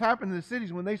bad stuff's happened in the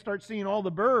cities when they start seeing all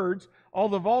the birds, all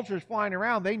the vultures flying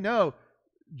around. They know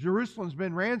Jerusalem's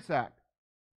been ransacked.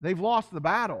 They've lost the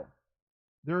battle.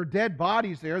 There are dead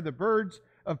bodies there. The birds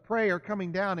of prey are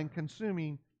coming down and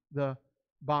consuming the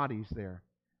bodies there.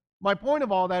 My point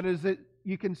of all that is that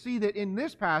you can see that in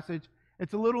this passage,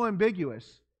 it's a little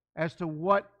ambiguous as to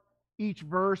what each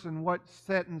verse and what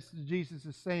sentence Jesus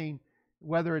is saying,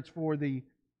 whether it's for the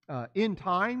end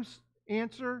times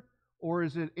answer or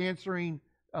is it answering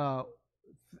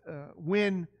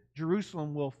when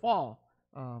Jerusalem will fall.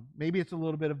 Maybe it's a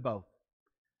little bit of both.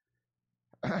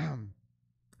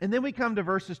 And then we come to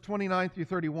verses 29 through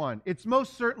 31. It's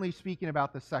most certainly speaking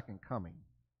about the second coming.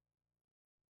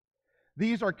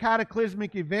 These are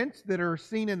cataclysmic events that are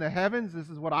seen in the heavens. This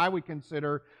is what I would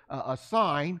consider a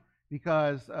sign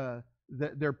because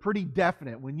they're pretty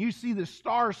definite. When you see the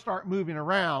stars start moving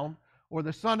around or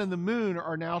the sun and the moon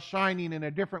are now shining in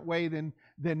a different way than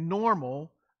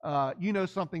normal, you know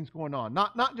something's going on.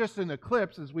 Not just an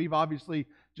eclipse, as we've obviously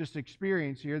just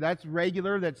experienced here. That's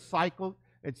regular, it's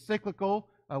cyclical.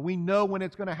 We know when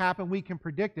it's going to happen. We can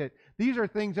predict it. These are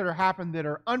things that are happening that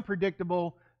are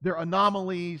unpredictable. They're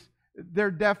anomalies.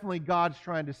 They're definitely God's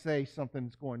trying to say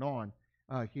something's going on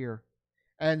here.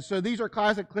 And so these are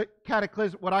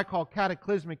what I call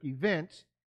cataclysmic events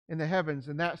in the heavens,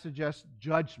 and that suggests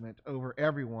judgment over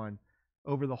everyone,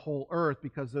 over the whole earth,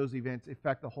 because those events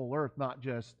affect the whole earth, not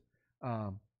just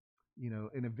an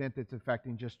event that's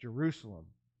affecting just Jerusalem.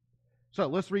 So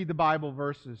let's read the Bible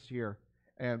verses here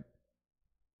and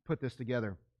put this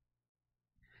together.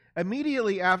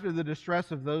 Immediately after the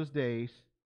distress of those days,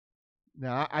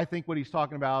 now I think what he's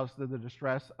talking about is the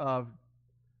distress of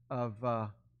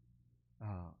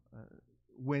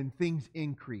when things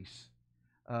increase,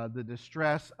 the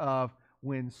distress of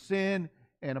when sin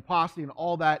and apostasy and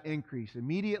all that increase.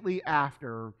 Immediately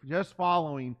after, just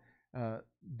following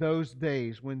those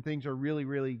days when things are really,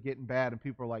 really getting bad and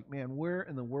people are like, man, where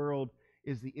in the world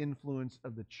is the influence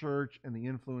of the church and the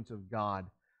influence of God?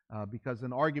 Because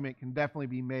an argument can definitely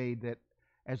be made that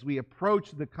as we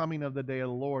approach the coming of the day of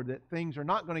the Lord, that things are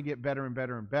not going to get better and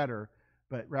better and better,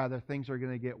 but rather things are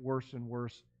going to get worse and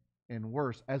worse and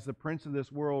worse as the prince of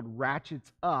this world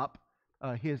ratchets up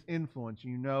his influence.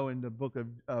 You know, in the book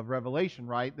of Revelation,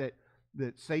 right,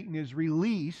 that Satan is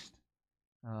released,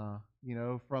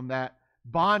 from that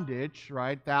bondage,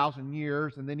 right, 1,000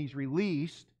 years, and then he's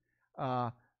released.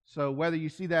 So whether you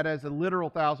see that as a literal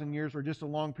 1,000 years or just a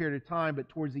long period of time, but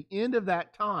towards the end of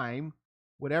that time,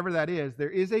 whatever that is, there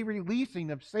is a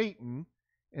releasing of Satan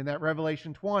in that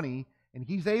Revelation 20, and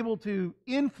he's able to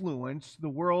influence the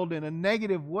world in a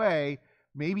negative way,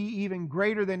 maybe even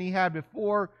greater than he had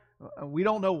before. We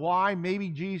don't know why. Maybe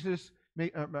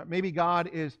maybe God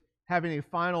is having a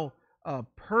final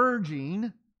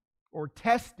purging or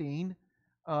testing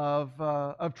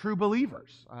of true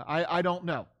believers. I don't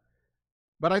know.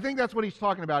 But I think that's what he's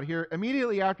talking about here.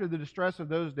 Immediately after the distress of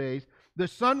those days, the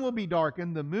sun will be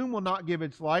darkened, the moon will not give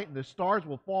its light, and the stars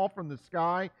will fall from the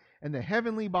sky, and the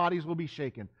heavenly bodies will be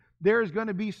shaken. There is going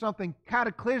to be something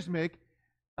cataclysmic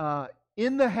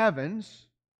in the heavens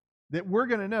that we're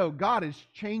going to know God is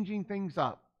changing things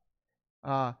up.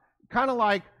 Kind of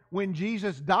like when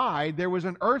Jesus died, there was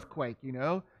an earthquake,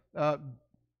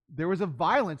 there was a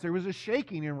violence, there was a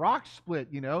shaking, and rocks split,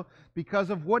 because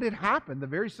of what had happened. The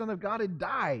very Son of God had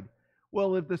died.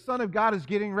 Well, if the Son of God is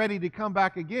getting ready to come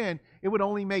back again, it would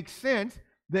only make sense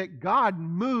that God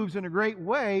moves in a great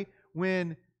way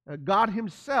when God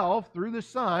Himself, through the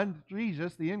Son,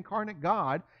 Jesus, the incarnate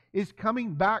God, is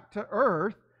coming back to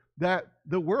earth, that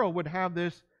the world would have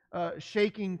this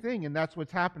shaking thing, and that's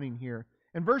what's happening here.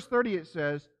 In verse 30 it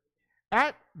says,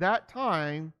 "At that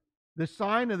time, the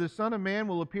sign of the Son of Man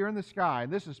will appear in the sky."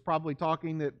 And this is probably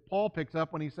talking that Paul picks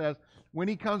up when he says, when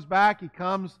He comes back, He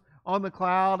comes on the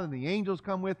cloud, and the angels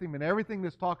come with Him, and everything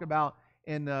that's talked about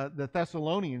in the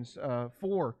Thessalonians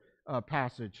 4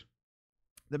 passage.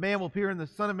 The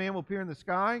Son of Man will appear in the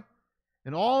sky,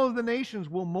 and all of the nations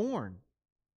will mourn.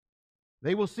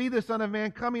 They will see the Son of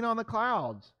Man coming on the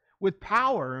clouds with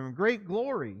power and great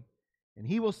glory. And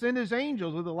He will send His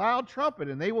angels with a loud trumpet,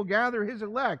 and they will gather His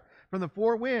elect from the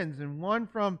four winds, and one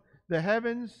from the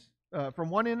heavens, from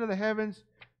one end of the heavens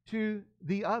to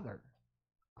the other.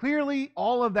 Clearly,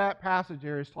 all of that passage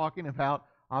there is talking about,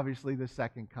 obviously, the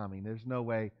second coming. There's no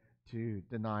way to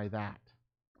deny that.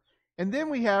 And then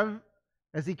we have,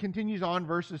 as he continues on,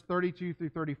 verses 32 through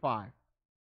 35.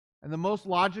 And the most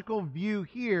logical view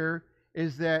here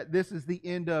is that this is the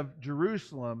end of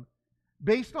Jerusalem,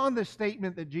 based on the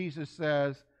statement that Jesus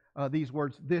says these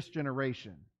words, "this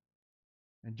generation."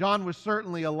 And John was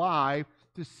certainly alive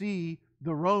to see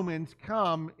the Romans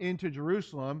come into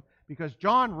Jerusalem, because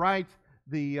John writes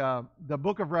the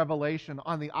book of Revelation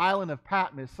on the island of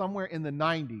Patmos somewhere in the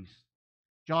 90s.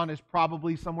 John is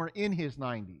probably somewhere in his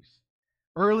 90s,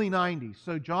 early 90s.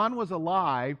 So John was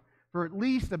alive for at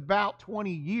least about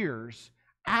 20 years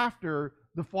after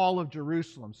the fall of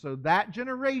Jerusalem. So that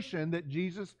generation that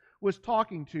Jesus was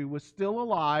talking to was still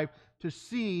alive to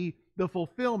see the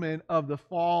fulfillment of the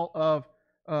fall of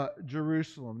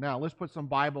Jerusalem. Now, let's put some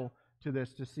Bible to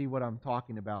this to see what I'm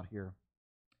talking about here.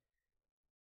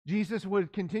 Jesus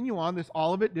would continue on this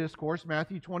Olivet Discourse,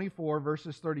 Matthew 24,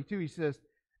 verses 32. He says,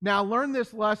 "Now learn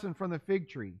this lesson from the fig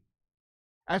tree.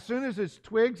 As soon as its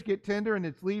twigs get tender and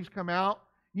its leaves come out,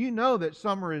 you know that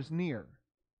summer is near.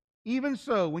 Even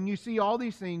so, when you see all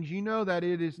these things, you know that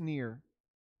it is near,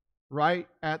 right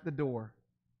at the door."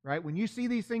 Right? When you see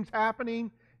these things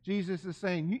happening, Jesus is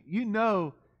saying, you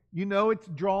know it's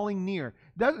drawing near.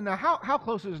 Now, how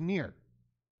close is near?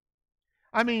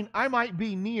 I mean, I might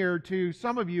be near to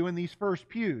some of you in these first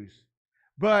pews,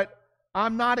 but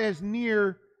I'm not as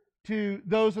near to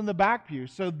those in the back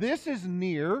pews. So this is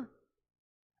near,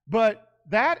 but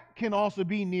that can also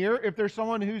be near if there's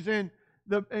someone who's in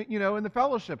the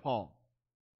fellowship hall.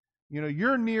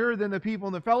 You're nearer than the people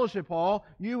in the fellowship hall.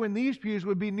 You in these pews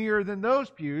would be nearer than those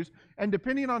pews. And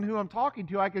depending on who I'm talking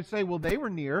to, I could say, well, they were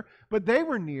near, but they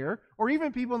were near. Or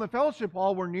even people in the fellowship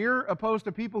hall were near opposed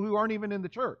to people who aren't even in the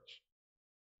church.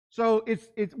 So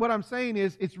it's what I'm saying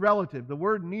is it's relative. The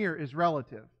word near is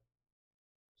relative.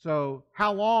 So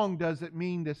how long does it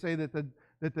mean to say that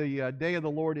the day of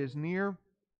the Lord is near?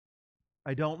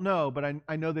 I don't know, but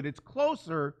I know that it's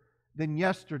closer than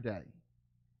yesterday.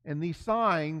 And these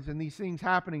signs and these things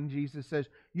happening, Jesus says,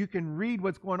 you can read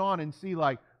what's going on and see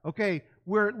like, okay,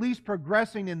 we're at least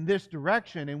progressing in this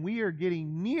direction and we are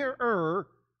getting nearer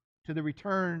to the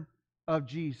return of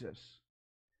Jesus.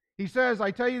 He says, I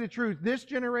tell you the truth, this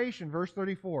generation, verse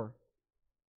 34,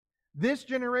 this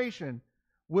generation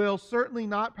will certainly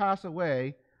not pass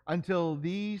away until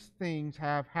these things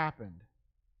have happened.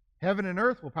 Heaven and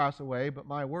earth will pass away, but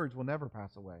my words will never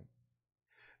pass away.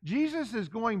 Jesus is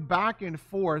going back and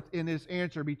forth in his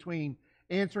answer between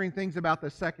answering things about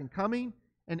the second coming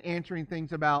and answering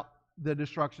things about the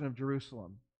destruction of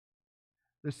Jerusalem.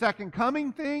 The second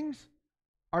coming things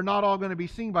are not all going to be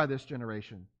seen by this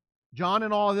generation. John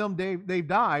and all of them, they've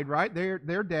died, right?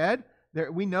 They're dead.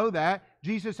 We know that.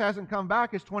 Jesus hasn't come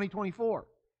back. It's 2024.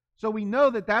 So we know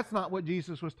that that's not what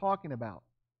Jesus was talking about.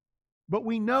 But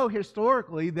we know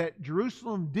historically that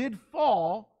Jerusalem did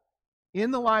fall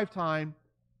in the lifetime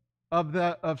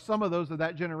of some of those of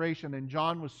that generation, and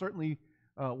John was certainly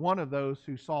one of those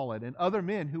who saw it. And other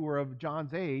men who were of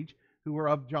John's age, who were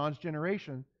of John's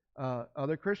generation,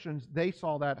 other Christians, they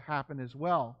saw that happen as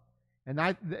well.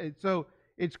 And so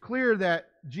it's clear that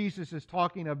Jesus is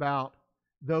talking about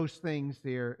those things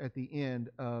there at the end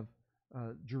of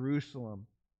Jerusalem.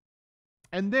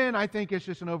 And then I think it's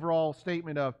just an overall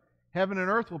statement of heaven and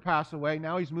earth will pass away.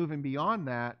 Now he's moving beyond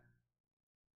that,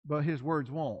 but his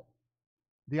words won't.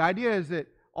 The idea is that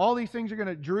all these things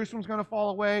Jerusalem's going to fall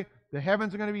away, the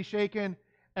heavens are going to be shaken,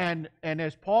 and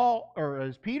as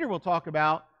Peter will talk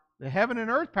about, the heaven and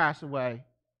earth pass away.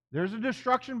 There's a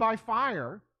destruction by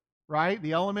fire, right?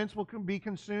 The elements will be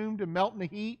consumed and melt in the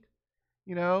heat,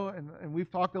 and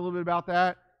we've talked a little bit about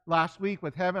that last week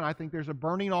with heaven. I think there's a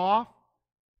burning off.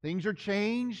 Things are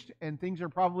changed, and things are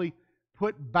probably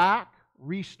put back,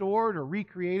 restored, or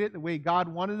recreated the way God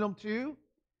wanted them to.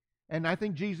 And I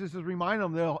think Jesus is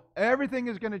reminding them that everything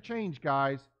is going to change,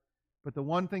 guys, but the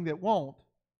one thing that won't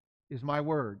is my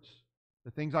words.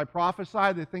 The things I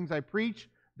prophesy, the things I preach,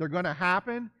 they're going to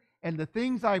happen, and the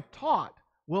things I've taught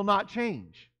will not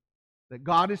change. That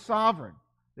God is sovereign,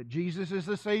 that Jesus is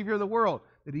the Savior of the world,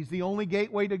 that He's the only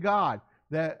gateway to God,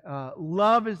 that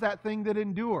love is that thing that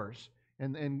endures,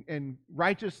 and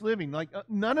righteous living. Like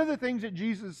none of the things that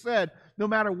Jesus said, no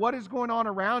matter what is going on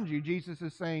around you, Jesus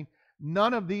is saying,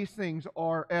 none of these things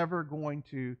are ever going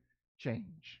to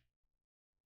change.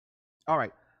 All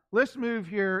right, let's move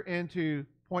here into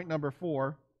point number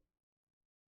 4.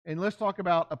 And let's talk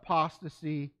about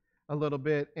apostasy a little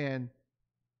bit and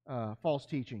false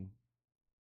teaching.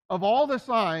 Of all the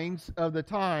signs of the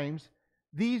times,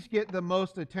 these get the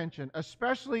most attention,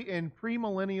 especially in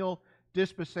premillennial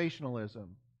dispensationalism.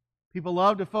 People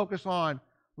love to focus on,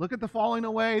 look at the falling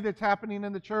away that's happening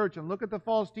in the church, and look at the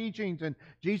false teachings, and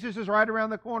Jesus is right around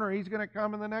the corner. He's going to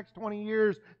come in the next 20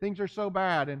 years. Things are so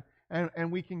bad,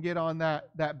 and we can get on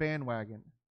that bandwagon.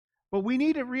 But we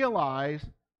need to realize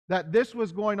that this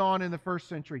was going on in the first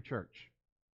century church.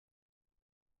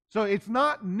 So it's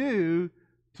not new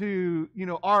to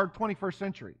our 21st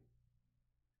century.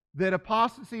 that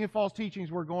apostasy and false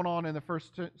teachings were going on in the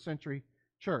first century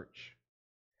church.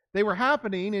 They were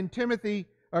happening in Timothy,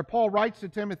 or Paul writes to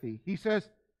Timothy. He says,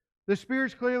 the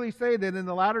Spirits clearly say that in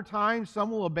the latter times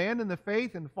some will abandon the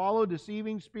faith and follow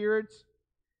deceiving spirits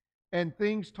and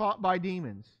things taught by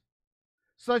demons.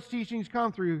 Such teachings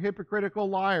come through hypocritical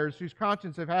liars whose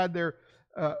consciences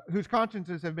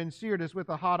have been seared as with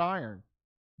a hot iron.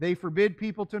 They forbid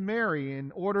people to marry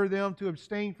and order them to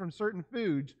abstain from certain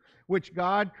foods, which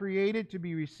God created to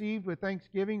be received with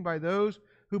thanksgiving by those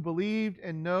who believed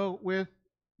and know with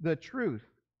the truth.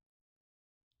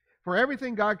 For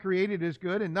everything God created is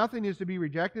good, and nothing is to be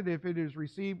rejected if it is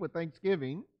received with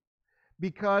thanksgiving,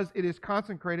 because it is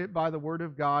consecrated by the word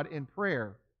of God in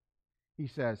prayer, he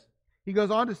says. He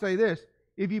goes on to say this,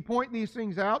 if you point these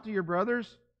things out to your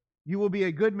brothers, you will be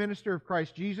a good minister of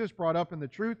Christ Jesus, brought up in the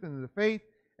truth and in the faith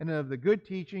and of the good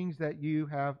teachings that you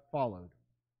have followed.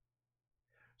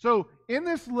 So in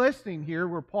this listing here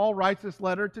where Paul writes this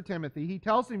letter to Timothy, he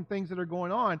tells him things that are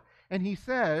going on, and he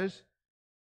says,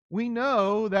 we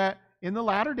know that in the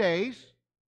latter days,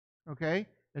 okay,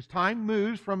 as time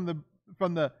moves from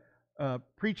the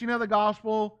preaching of the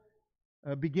gospel,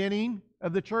 beginning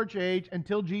of the church age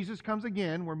until Jesus comes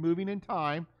again, we're moving in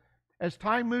time. As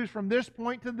time moves from this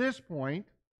point to this point,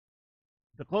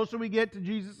 the closer we get to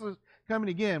Jesus' coming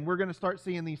again, we're going to start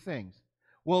seeing these things.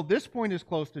 Well, this point is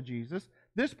close to Jesus.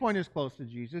 This point is close to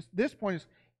Jesus. This point is,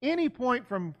 any point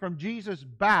from Jesus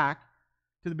back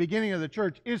to the beginning of the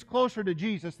church is closer to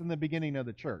Jesus than the beginning of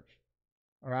the church.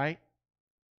 All right?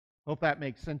 Hope that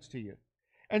makes sense to you.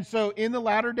 And so in the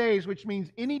latter days, which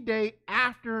means any day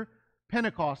after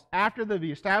Pentecost, after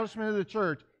the establishment of the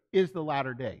church, is the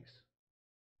latter days.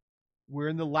 We're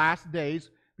in the last days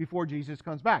before Jesus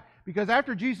comes back. Because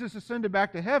after Jesus ascended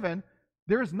back to heaven,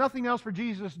 there is nothing else for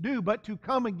Jesus to do but to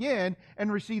come again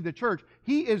and receive the church.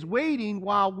 He is waiting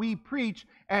while we preach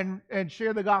and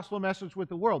share the gospel message with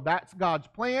the world. That's God's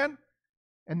plan,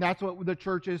 and that's what the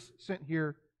church is sent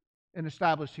here and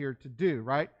established here to do,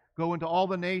 right? Go into all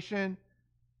the nation,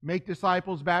 make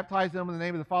disciples, baptize them in the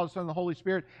name of the Father, Son, and the Holy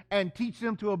Spirit, and teach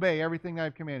them to obey everything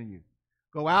I've commanded you.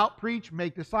 Go out, preach,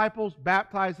 make disciples,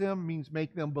 baptize them, means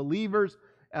make them believers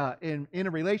in a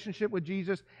relationship with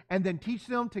Jesus, and then teach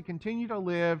them to continue to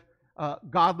live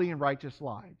godly and righteous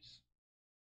lives.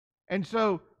 And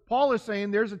so Paul is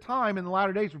saying there's a time in the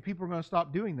latter days where people are going to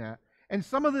stop doing that. And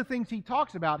some of the things he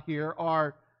talks about here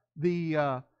are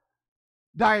the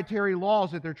dietary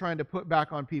laws that they're trying to put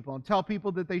back on people and tell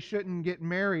people that they shouldn't get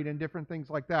married and different things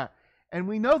like that. And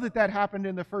we know that that happened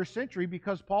in the first century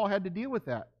because Paul had to deal with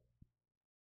that.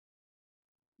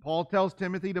 Paul tells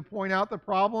Timothy to point out the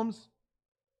problems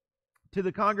to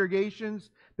the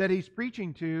congregations that he's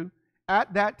preaching to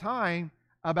at that time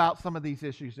about some of these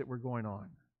issues that were going on.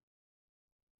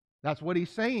 That's what he's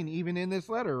saying even in this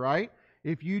letter, right?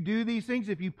 If you do these things,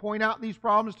 if you point out these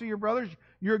problems to your brothers,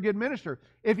 you're a good minister.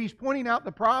 If he's pointing out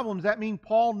the problems, that means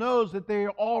Paul knows that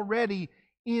they're already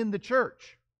in the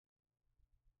church.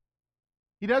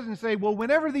 He doesn't say, well,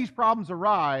 whenever these problems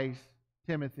arise,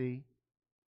 Timothy,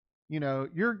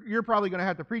 you're probably going to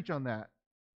have to preach on that.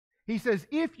 He says,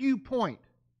 if you point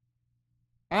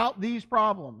out these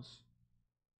problems,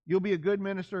 you'll be a good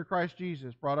minister of Christ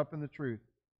Jesus, brought up in the truth.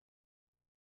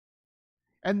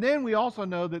 And then we also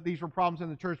know that these were problems in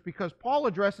the church because Paul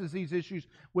addresses these issues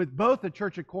with both the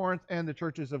church of Corinth and the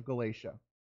churches of Galatia.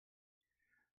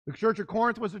 The church of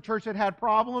Corinth was a church that had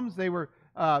problems. They were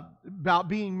about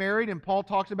being married, and Paul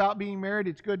talks about being married.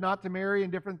 It's good not to marry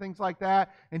and different things like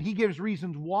that. And he gives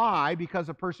reasons why, because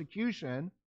of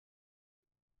persecution.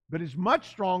 But it's much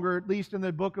stronger, at least in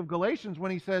the book of Galatians, when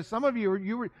he says, some of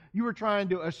you were trying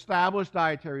to establish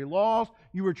dietary laws.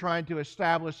 You were trying to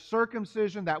establish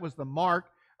circumcision. That was the mark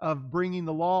of bringing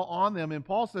the law on them. And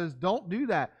Paul says, don't do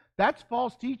that. That's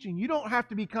false teaching. You don't have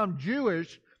to become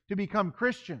Jewish to become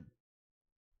Christian.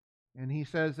 And he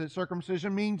says that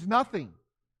circumcision means nothing.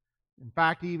 In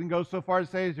fact, he even goes so far as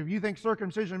to say, if you think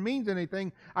circumcision means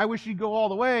anything, I wish you'd go all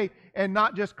the way and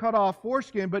not just cut off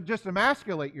foreskin, but just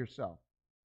emasculate yourself.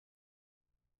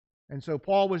 And so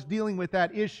Paul was dealing with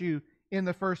that issue in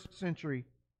the first century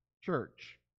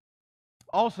church.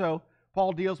 Also,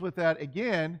 Paul deals with that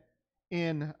again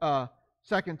in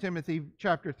 2 Timothy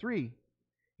chapter 3.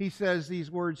 He says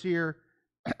these words here,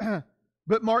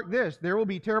 but mark this, there will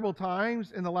be terrible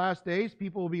times in the last days.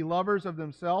 People will be lovers of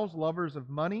themselves, lovers of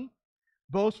money,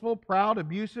 boastful, proud,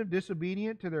 abusive,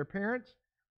 disobedient to their parents,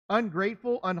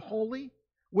 ungrateful, unholy,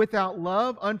 without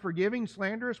love, unforgiving,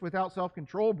 slanderous, without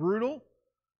self-control, brutal,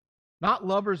 not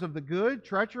lovers of the good,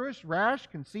 treacherous, rash,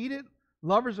 conceited,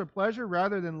 lovers of pleasure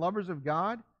rather than lovers of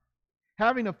God,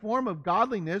 having a form of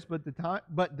godliness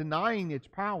but denying its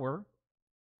power,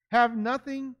 have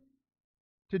nothing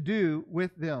to do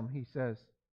with them, he says.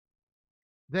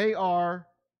 They are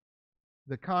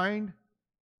the kind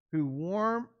who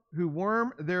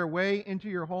worm their way into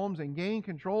your homes and gain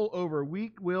control over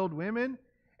weak-willed women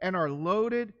and are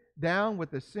loaded down with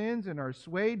the sins and are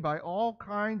swayed by all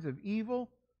kinds of evil,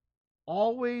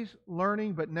 always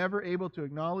learning but never able to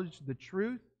acknowledge the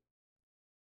truth.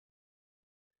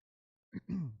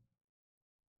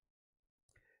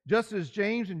 Just as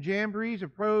James and Jambres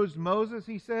opposed Moses,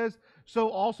 he says, so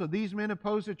also these men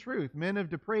oppose the truth, men of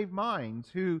depraved minds,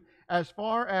 who, as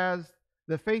far as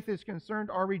the faith is concerned,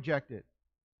 are rejected.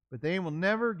 But they will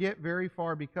never get very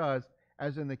far because,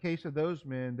 as in the case of those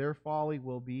men, their folly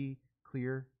will be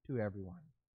clear to everyone.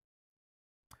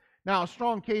 Now, a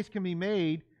strong case can be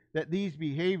made that these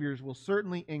behaviors will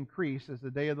certainly increase as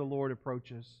the day of the Lord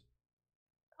approaches.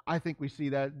 I think we see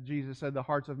that. Jesus said the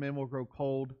hearts of men will grow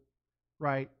cold,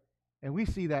 right? And we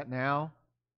see that now.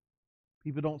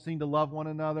 People don't seem to love one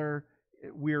another.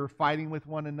 We're fighting with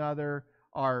one another.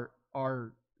 Our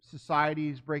society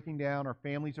is breaking down. Our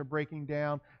families are breaking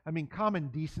down. I mean, common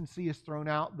decency is thrown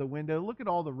out the window. Look at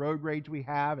all the road rage we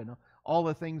have and all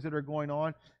the things that are going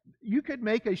on. You could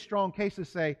make a strong case to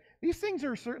say these things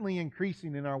are certainly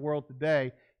increasing in our world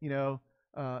today. And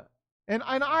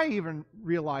I even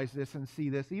realize this and see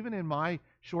this even in my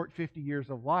short 50 years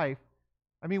of life.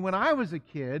 I mean, when I was a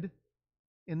kid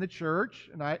in the church,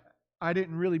 and I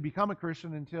didn't really become a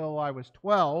Christian until I was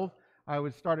 12. I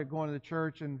started going to the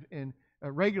church and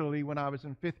regularly when I was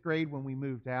in 5th grade when we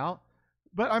moved out.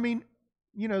 But I mean,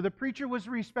 the preacher was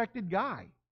a respected guy,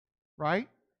 right?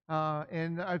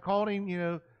 And I called him,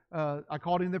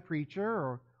 the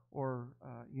preacher or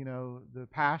the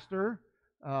pastor.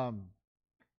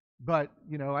 But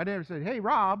I never said, "Hey,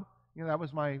 Rob." That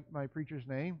was my preacher's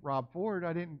name, Rob Ford.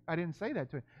 I didn't say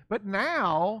that to him. But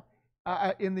now,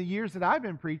 in the years that I've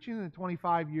been preaching, in the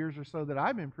 25 years or so that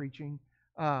I've been preaching,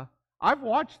 I've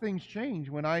watched things change.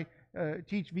 When I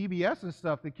teach VBS and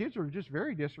stuff, the kids are just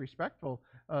very disrespectful.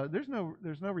 There's no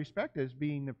respect as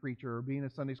being a preacher or being a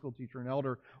Sunday school teacher, an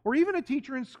elder, or even a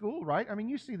teacher in school, right? I mean,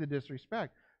 you see the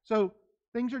disrespect. So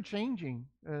things are changing,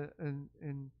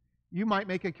 and you might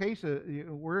make a case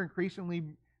we're increasingly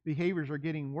behaviors are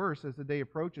getting worse as the day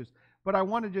approaches. But I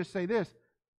want to just say this.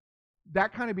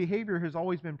 That kind of behavior has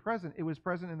always been present. It was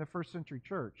present in the first century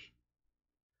church.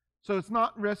 So it's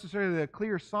not necessarily a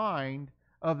clear sign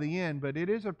of the end, but it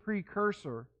is a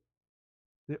precursor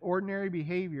that ordinary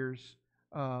behaviors,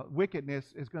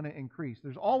 wickedness is going to increase.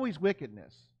 There's always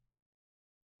wickedness,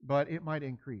 but it might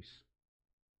increase.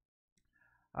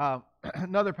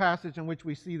 Another passage in which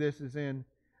we see this is in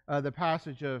the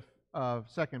passage of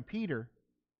 2 Peter.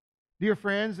 Dear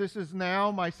friends, this is now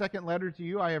my second letter to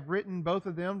you. I have written both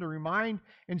of them to remind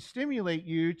and stimulate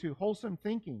you to wholesome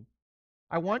thinking.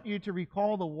 I want you to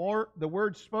recall the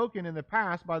words spoken in the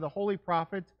past by the holy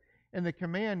prophets and the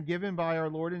command given by our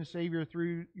Lord and Savior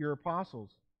through your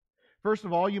apostles. First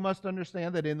of all, you must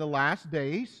understand that in the last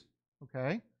days,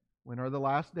 okay, when are the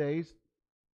last days?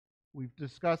 We've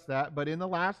discussed that, but in the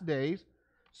last days,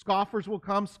 scoffers will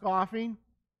come scoffing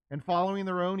and following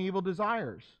their own evil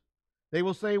desires. They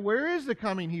will say, where is the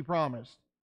coming he promised?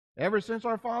 Ever since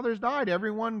our fathers died,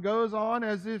 everyone goes on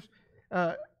as if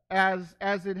as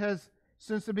it has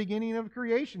since the beginning of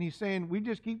creation. He's saying we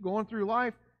just keep going through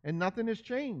life and nothing has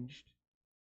changed.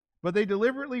 But they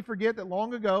deliberately forget that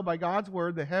long ago, by God's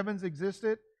word, the heavens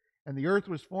existed and the earth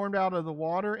was formed out of the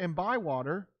water and by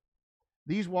water.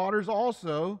 These waters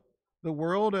also, the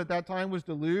world at that time was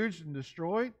deluged and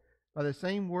destroyed by the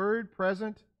same word, the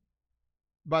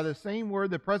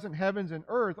present heavens and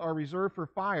earth are reserved for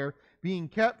fire, being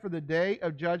kept for the day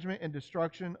of judgment and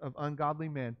destruction of ungodly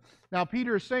men. Now,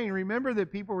 Peter is saying, remember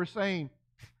that people were saying,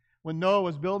 when Noah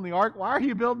was building the ark, why are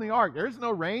you building the ark? There's no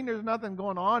rain, there's nothing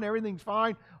going on, everything's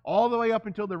fine, all the way up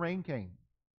until the rain came.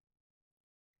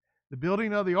 The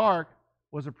building of the ark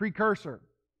was a precursor.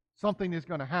 Something is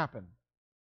going to happen.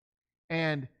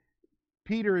 And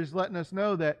Peter is letting us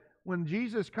know that when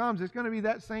Jesus comes, it's going to be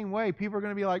that same way. People are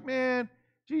going to be like, man,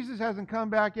 Jesus hasn't come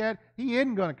back yet. He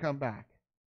isn't going to come back.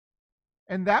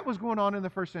 And that was going on in the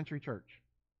first century church.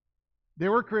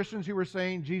 There were Christians who were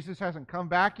saying Jesus hasn't come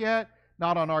back yet,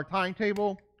 not on our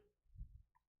timetable.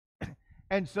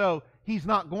 And so he's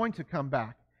not going to come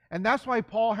back. And that's why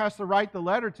Paul has to write the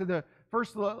letter to the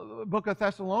first book of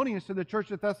Thessalonians to the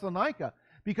church of Thessalonica.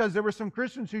 Because there were some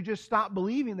Christians who just stopped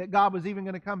believing that God was even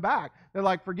going to come back. They're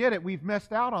like, forget it, we've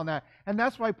missed out on that. And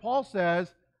that's why Paul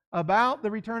says about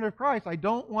the return of Christ, I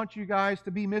don't want you guys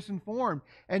to be misinformed.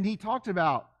 And he talks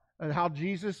about how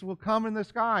Jesus will come in the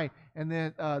sky, and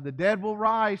then the dead will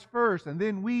rise first, and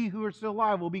then we who are still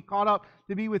alive will be caught up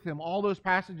to be with Him. All those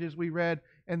passages we read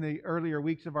in the earlier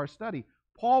weeks of our study.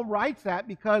 Paul writes that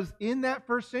because in that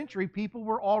first century, people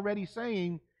were already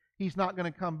saying He's not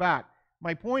going to come back.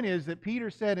 My point is that Peter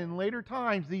said in later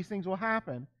times these things will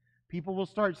happen. People will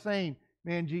start saying,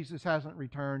 man, Jesus hasn't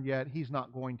returned yet. He's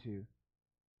not going to.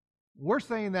 We're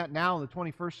saying that now in the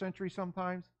 21st century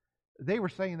sometimes. They were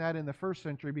saying that in the first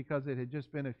century because it had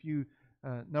just been a few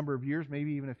number of years,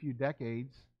 maybe even a few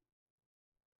decades,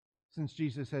 since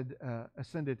Jesus had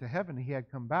ascended to heaven. He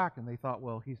had come back, and they thought,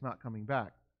 well, He's not coming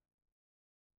back.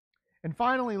 And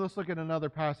finally, let's look at another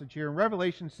passage here. In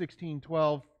Revelation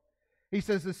 16:12, he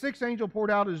says, the sixth angel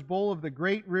poured out his bowl of the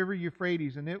great river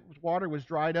Euphrates, and its water was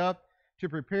dried up to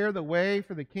prepare the way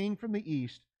for the king from the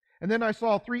east. And then I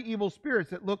saw three evil spirits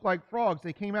that looked like frogs.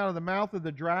 They came out of the mouth of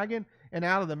the dragon, and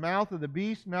out of the mouth of the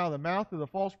beast, and out of the mouth of the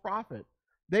false prophet.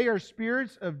 They are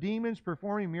spirits of demons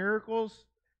performing miraculous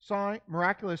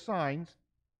signs,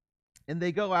 and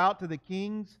they go out to the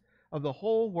kings of the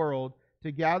whole world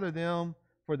to gather them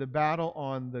for the battle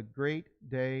on the great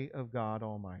day of God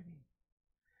Almighty.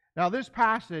 Now, this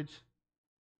passage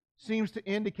seems to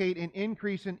indicate an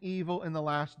increase in evil in the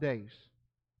last days,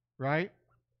 right?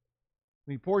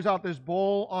 He pours out this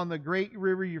bowl on the great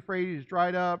river Euphrates,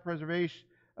 dried up, preservation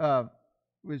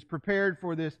was prepared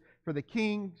for the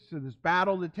kings, so this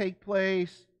battle to take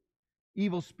place.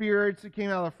 Evil spirits that came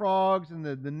out of the frogs, and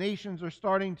the nations are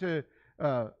starting to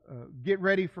get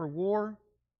ready for war.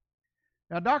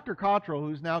 Now, Dr. Cottrell,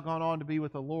 who's now gone on to be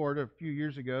with the Lord a few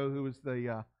years ago, who was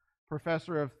the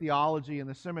professor of theology in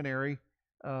the seminary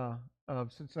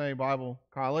of Cincinnati Bible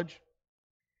College,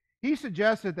 he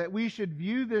suggested that we should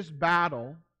view this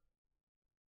battle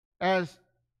as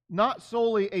not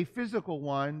solely a physical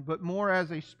one, but more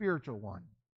as a spiritual one.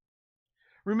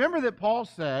 Remember that Paul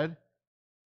said,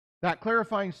 that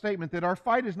clarifying statement, that our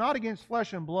fight is not against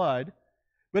flesh and blood,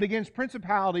 but against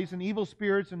principalities and evil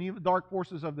spirits and evil dark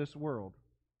forces of this world.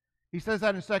 He says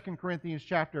that in 2 Corinthians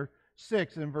chapter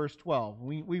 6 and verse 12.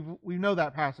 We know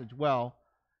that passage well,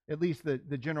 at least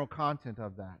the general content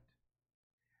of that.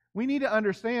 We need to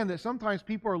understand that sometimes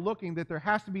people are looking that there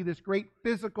has to be this great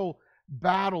physical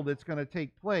battle that's going to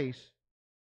take place.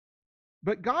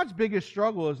 But God's biggest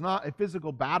struggle is not a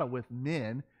physical battle with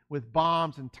men, with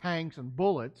bombs and tanks and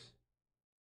bullets.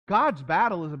 God's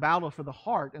battle is a battle for the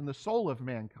heart and the soul of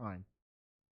mankind.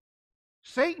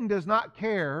 Satan does not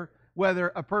care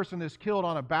whether a person is killed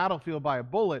on a battlefield by a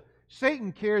bullet.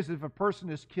 Satan cares if a person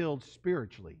is killed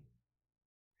spiritually.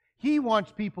 He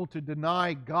wants people to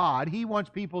deny God. He wants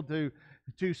people to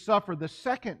suffer the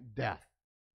second death.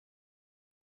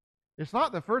 It's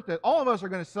not the first death. All of us are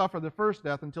going to suffer the first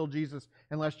death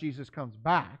unless Jesus comes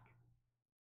back.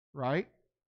 Right?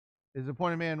 Is the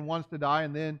point a man wants to die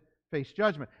and then face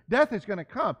judgment. Death is going to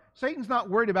come. Satan's not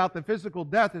worried about the physical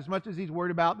death as much as he's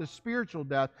worried about the spiritual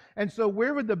death. And so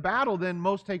where would the battle then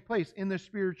most take place? In the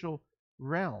spiritual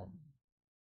realm.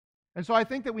 And so I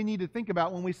think that we need to think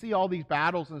about when we see all these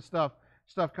battles and stuff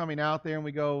coming out there and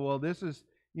we go, well, this is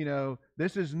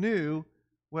new.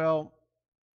 Well,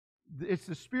 it's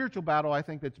the spiritual battle, I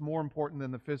think, that's more important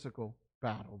than the physical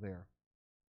battle there.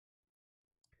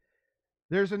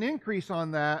 There's an increase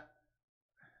on that.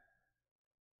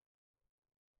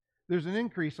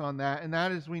 And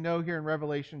that is, we know here in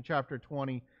Revelation chapter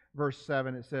 20, verse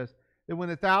 7, it says that when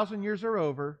the 1,000 years are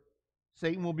over,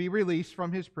 Satan will be released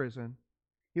from his prison.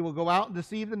 He will go out and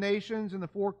deceive the nations in the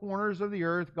four corners of the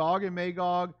earth, Gog and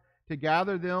Magog, to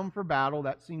gather them for battle.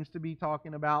 That seems to be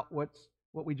talking about what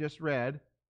we just read,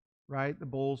 right? The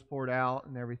bowls poured out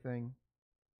and everything.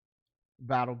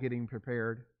 Battle getting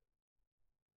prepared.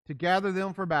 To gather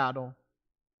them for battle.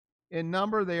 In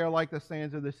number, they are like the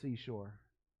sands of the seashore.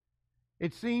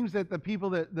 It seems that the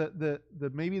people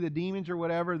that maybe the demons or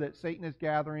whatever that Satan is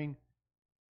gathering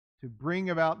to bring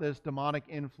about this demonic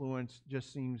influence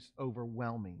just seems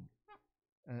overwhelming.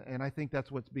 And I think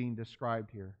that's what's being described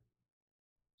here.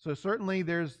 So certainly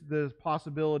there's the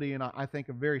possibility, and I think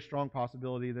a very strong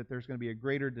possibility, that there's going to be a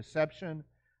greater deception,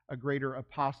 a greater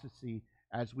apostasy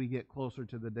as we get closer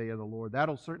to the day of the Lord.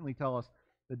 That'll certainly tell us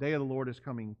the day of the Lord is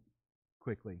coming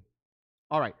quickly.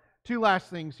 All right, two last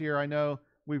things here. I know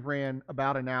we've ran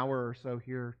about an hour or so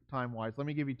here time-wise. Let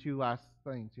me give you two last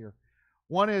things here.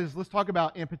 One is, let's talk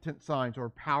about impotent signs or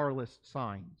powerless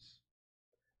signs.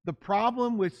 The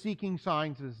problem with seeking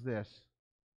signs is this.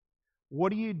 What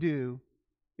do you do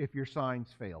if your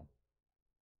signs fail?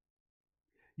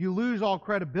 You lose all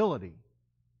credibility.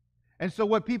 And so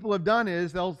what people have done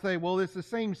is they'll say, well, it's the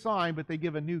same sign, but they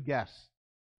give a new guess.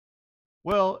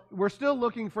 Well, we're still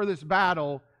looking for this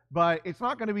battle, but it's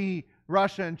not going to be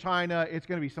Russia and China. It's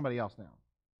going to be somebody else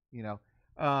now,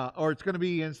 or it's going to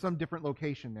be in some different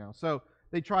location now. So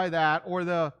they try that.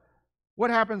 Or what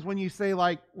happens when you say,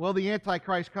 like, well, the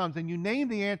Antichrist comes, and you name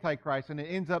the Antichrist, and it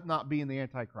ends up not being the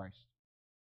Antichrist.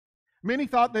 Many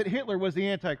thought that Hitler was the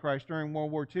Antichrist during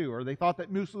World War II, or they thought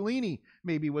that Mussolini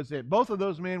maybe was it. Both of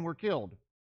those men were killed,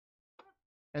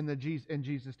 and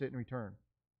Jesus didn't return.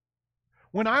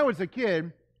 When I was a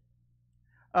kid,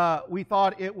 we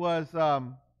thought it was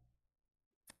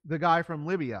the guy from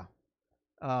Libya.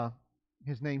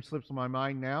 His name slips my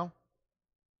mind now.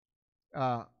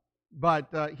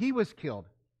 But he was killed,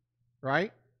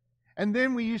 right? And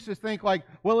then we used to think like,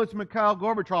 well, it's Mikhail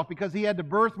Gorbachev because he had the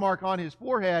birthmark on his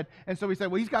forehead. And so we said,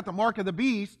 well, he's got the mark of the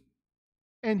beast.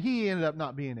 And he ended up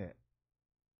not being it.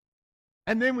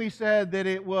 And then we said that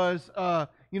it was,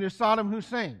 Saddam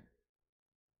Hussein.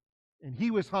 And he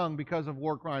was hung because of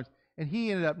war crimes. And he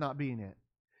ended up not being it.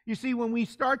 You see, when we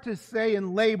start to say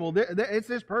and label, it's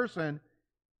this person,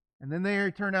 and then they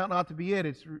turn out not to be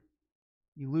it,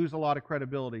 you lose a lot of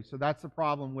credibility. So that's the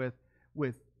problem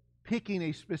with picking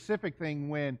a specific thing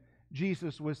when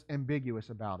Jesus was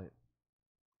ambiguous about it.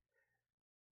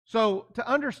 So to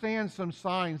understand some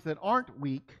signs that aren't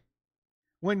weak,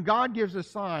 when God gives a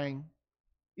sign,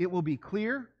 it will be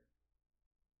clear,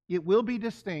 it will be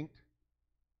distinct,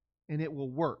 and it will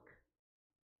work.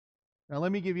 Now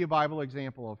let me give you a Bible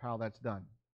example of how that's done.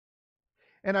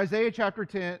 In Isaiah chapter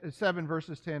 7,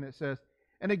 verses 10, it says,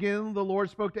 "And again the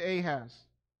Lord spoke to Ahaz,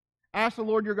 ask the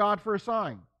Lord your God for a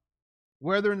sign,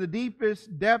 whether in the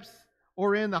deepest depths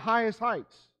or in the highest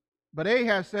heights. But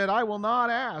Ahaz said, I will not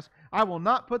ask. I will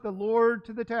not put the Lord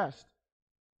to the test."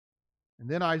 And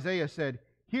then Isaiah said,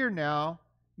 "Hear now,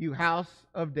 you house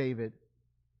of David.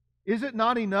 Is it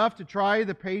not enough to try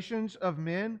the patience of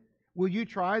men? Will you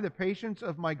try the patience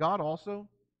of my God also?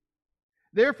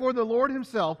 Therefore the Lord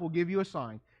himself will give you a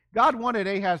sign." God wanted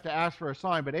Ahaz to ask for a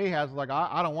sign, but Ahaz was like,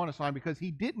 I don't want a sign, because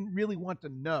he didn't really want to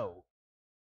know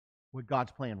what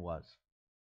God's plan was.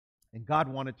 And God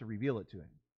wanted to reveal it to him.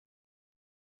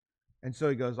 And so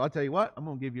he goes, I'll tell you what, I'm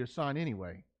going to give you a sign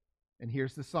anyway. And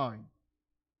here's the sign.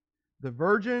 The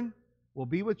virgin will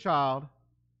be with child,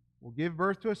 will give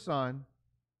birth to a son,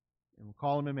 and we'll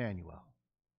call him Emmanuel.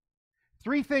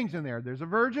 3 things in there. There's a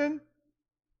virgin.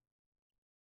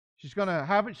 She's going to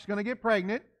have it. She's going to get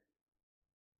pregnant.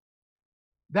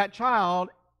 That child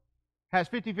has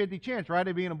 50-50 chance, right,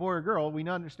 of being a boy or girl. We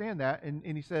understand that. And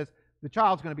he says the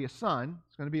child's going to be a son.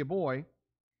 It's going to be a boy.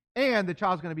 And the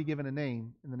child's going to be given a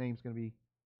name, and the name's going to be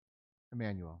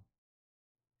Emmanuel.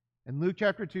 In Luke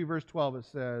chapter 2, verse 12, it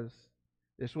says,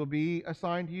 "This will be a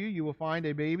sign to you. You will find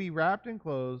a baby wrapped in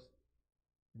clothes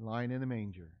and lying in a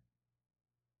manger."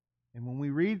 And when we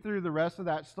read through the rest of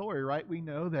that story, right, we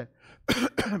know that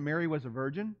Mary was a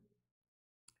virgin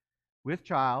with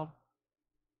child.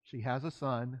 She has a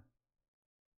son,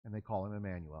 and they call him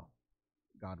Emmanuel,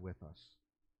 God with us.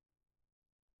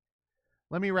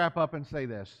 Let me wrap up and say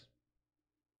this.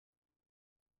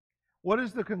 What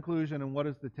is the conclusion and what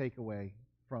is the takeaway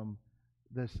from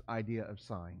this idea of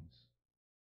signs?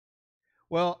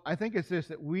 Well, I think it's this,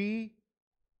 that we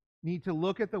need to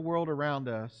look at the world around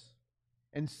us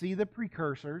and see the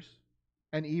precursors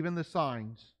and even the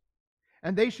signs.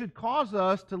 And they should cause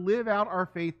us to live out our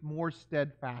faith more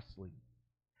steadfastly.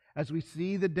 As we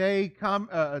see the day come,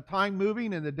 time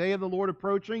moving and the day of the Lord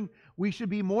approaching, we should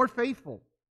be more faithful.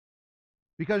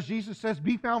 Because Jesus says,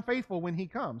 be found faithful when He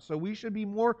comes. So we should be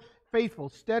more faithful,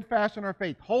 steadfast in our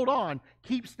faith. Hold on,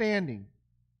 keep standing.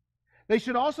 They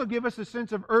should also give us a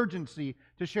sense of urgency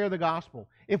to share the gospel.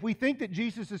 If we think that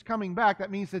Jesus is coming back,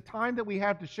 that means the time that we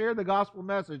have to share the gospel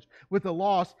message with the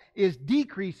lost is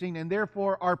decreasing, and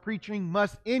therefore our preaching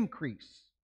must increase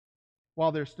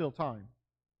while there's still time.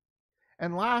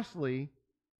 And lastly,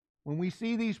 when we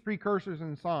see these precursors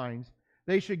and signs,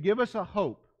 they should give us a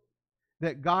hope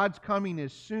that God's coming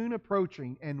is soon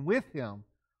approaching, and with Him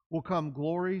will come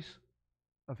glories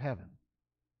of heaven.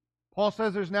 Paul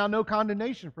says there's now no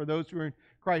condemnation for those who are in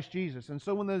Christ Jesus. And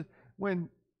so when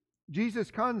Jesus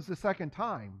comes the second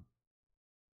time,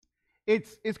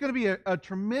 it's going to be a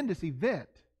tremendous event,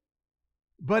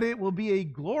 but it will be a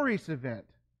glorious event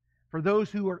for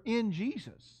those who are in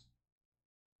Jesus.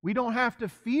 We don't have to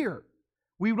fear.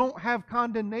 We don't have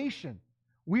condemnation.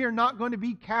 We are not going to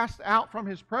be cast out from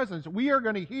His presence. We are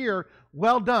going to hear,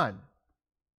 "Well done,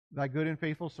 thy good and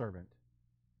faithful servant.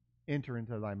 Enter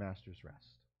into thy master's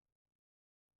rest."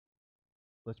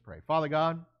 Let's pray. Father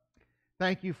God,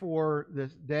 thank You for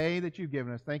this day that You've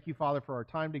given us. Thank You, Father, for our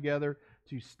time together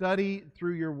to study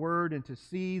through Your Word and to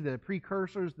see the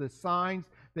precursors, the signs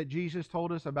that Jesus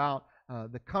told us about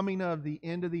the coming of the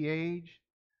end of the age.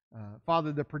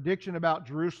 Father, the prediction about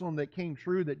Jerusalem that came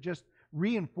true that just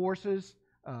reinforces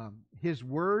His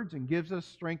words and gives us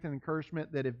strength and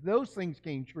encouragement that if those things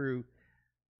came true,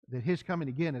 that His coming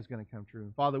again is going to come true.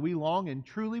 And Father, we long and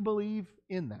truly believe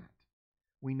in that.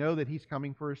 We know that He's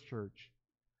coming for His church.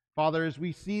 Father, as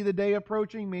we see the day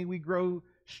approaching, may we grow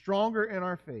stronger in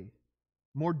our faith,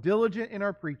 more diligent in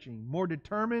our preaching, more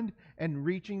determined in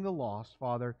reaching the lost,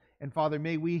 Father. And Father,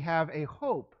 may we have a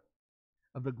hope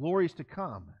of the glories to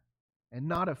come and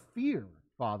not a fear,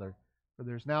 Father, for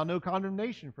there's now no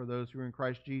condemnation for those who are in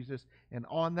Christ Jesus. And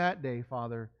on that day,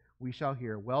 Father, we shall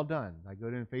hear, "Well done, thy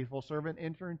good and faithful servant,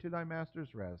 enter into thy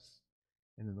master's rest."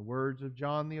 And in the words of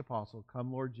John the Apostle,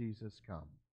 "Come, Lord Jesus, come."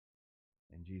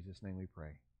 In Jesus' name we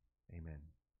pray. Amen.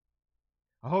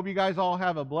 I hope you guys all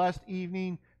have a blessed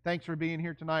evening. Thanks for being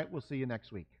here tonight. We'll see you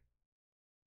next week.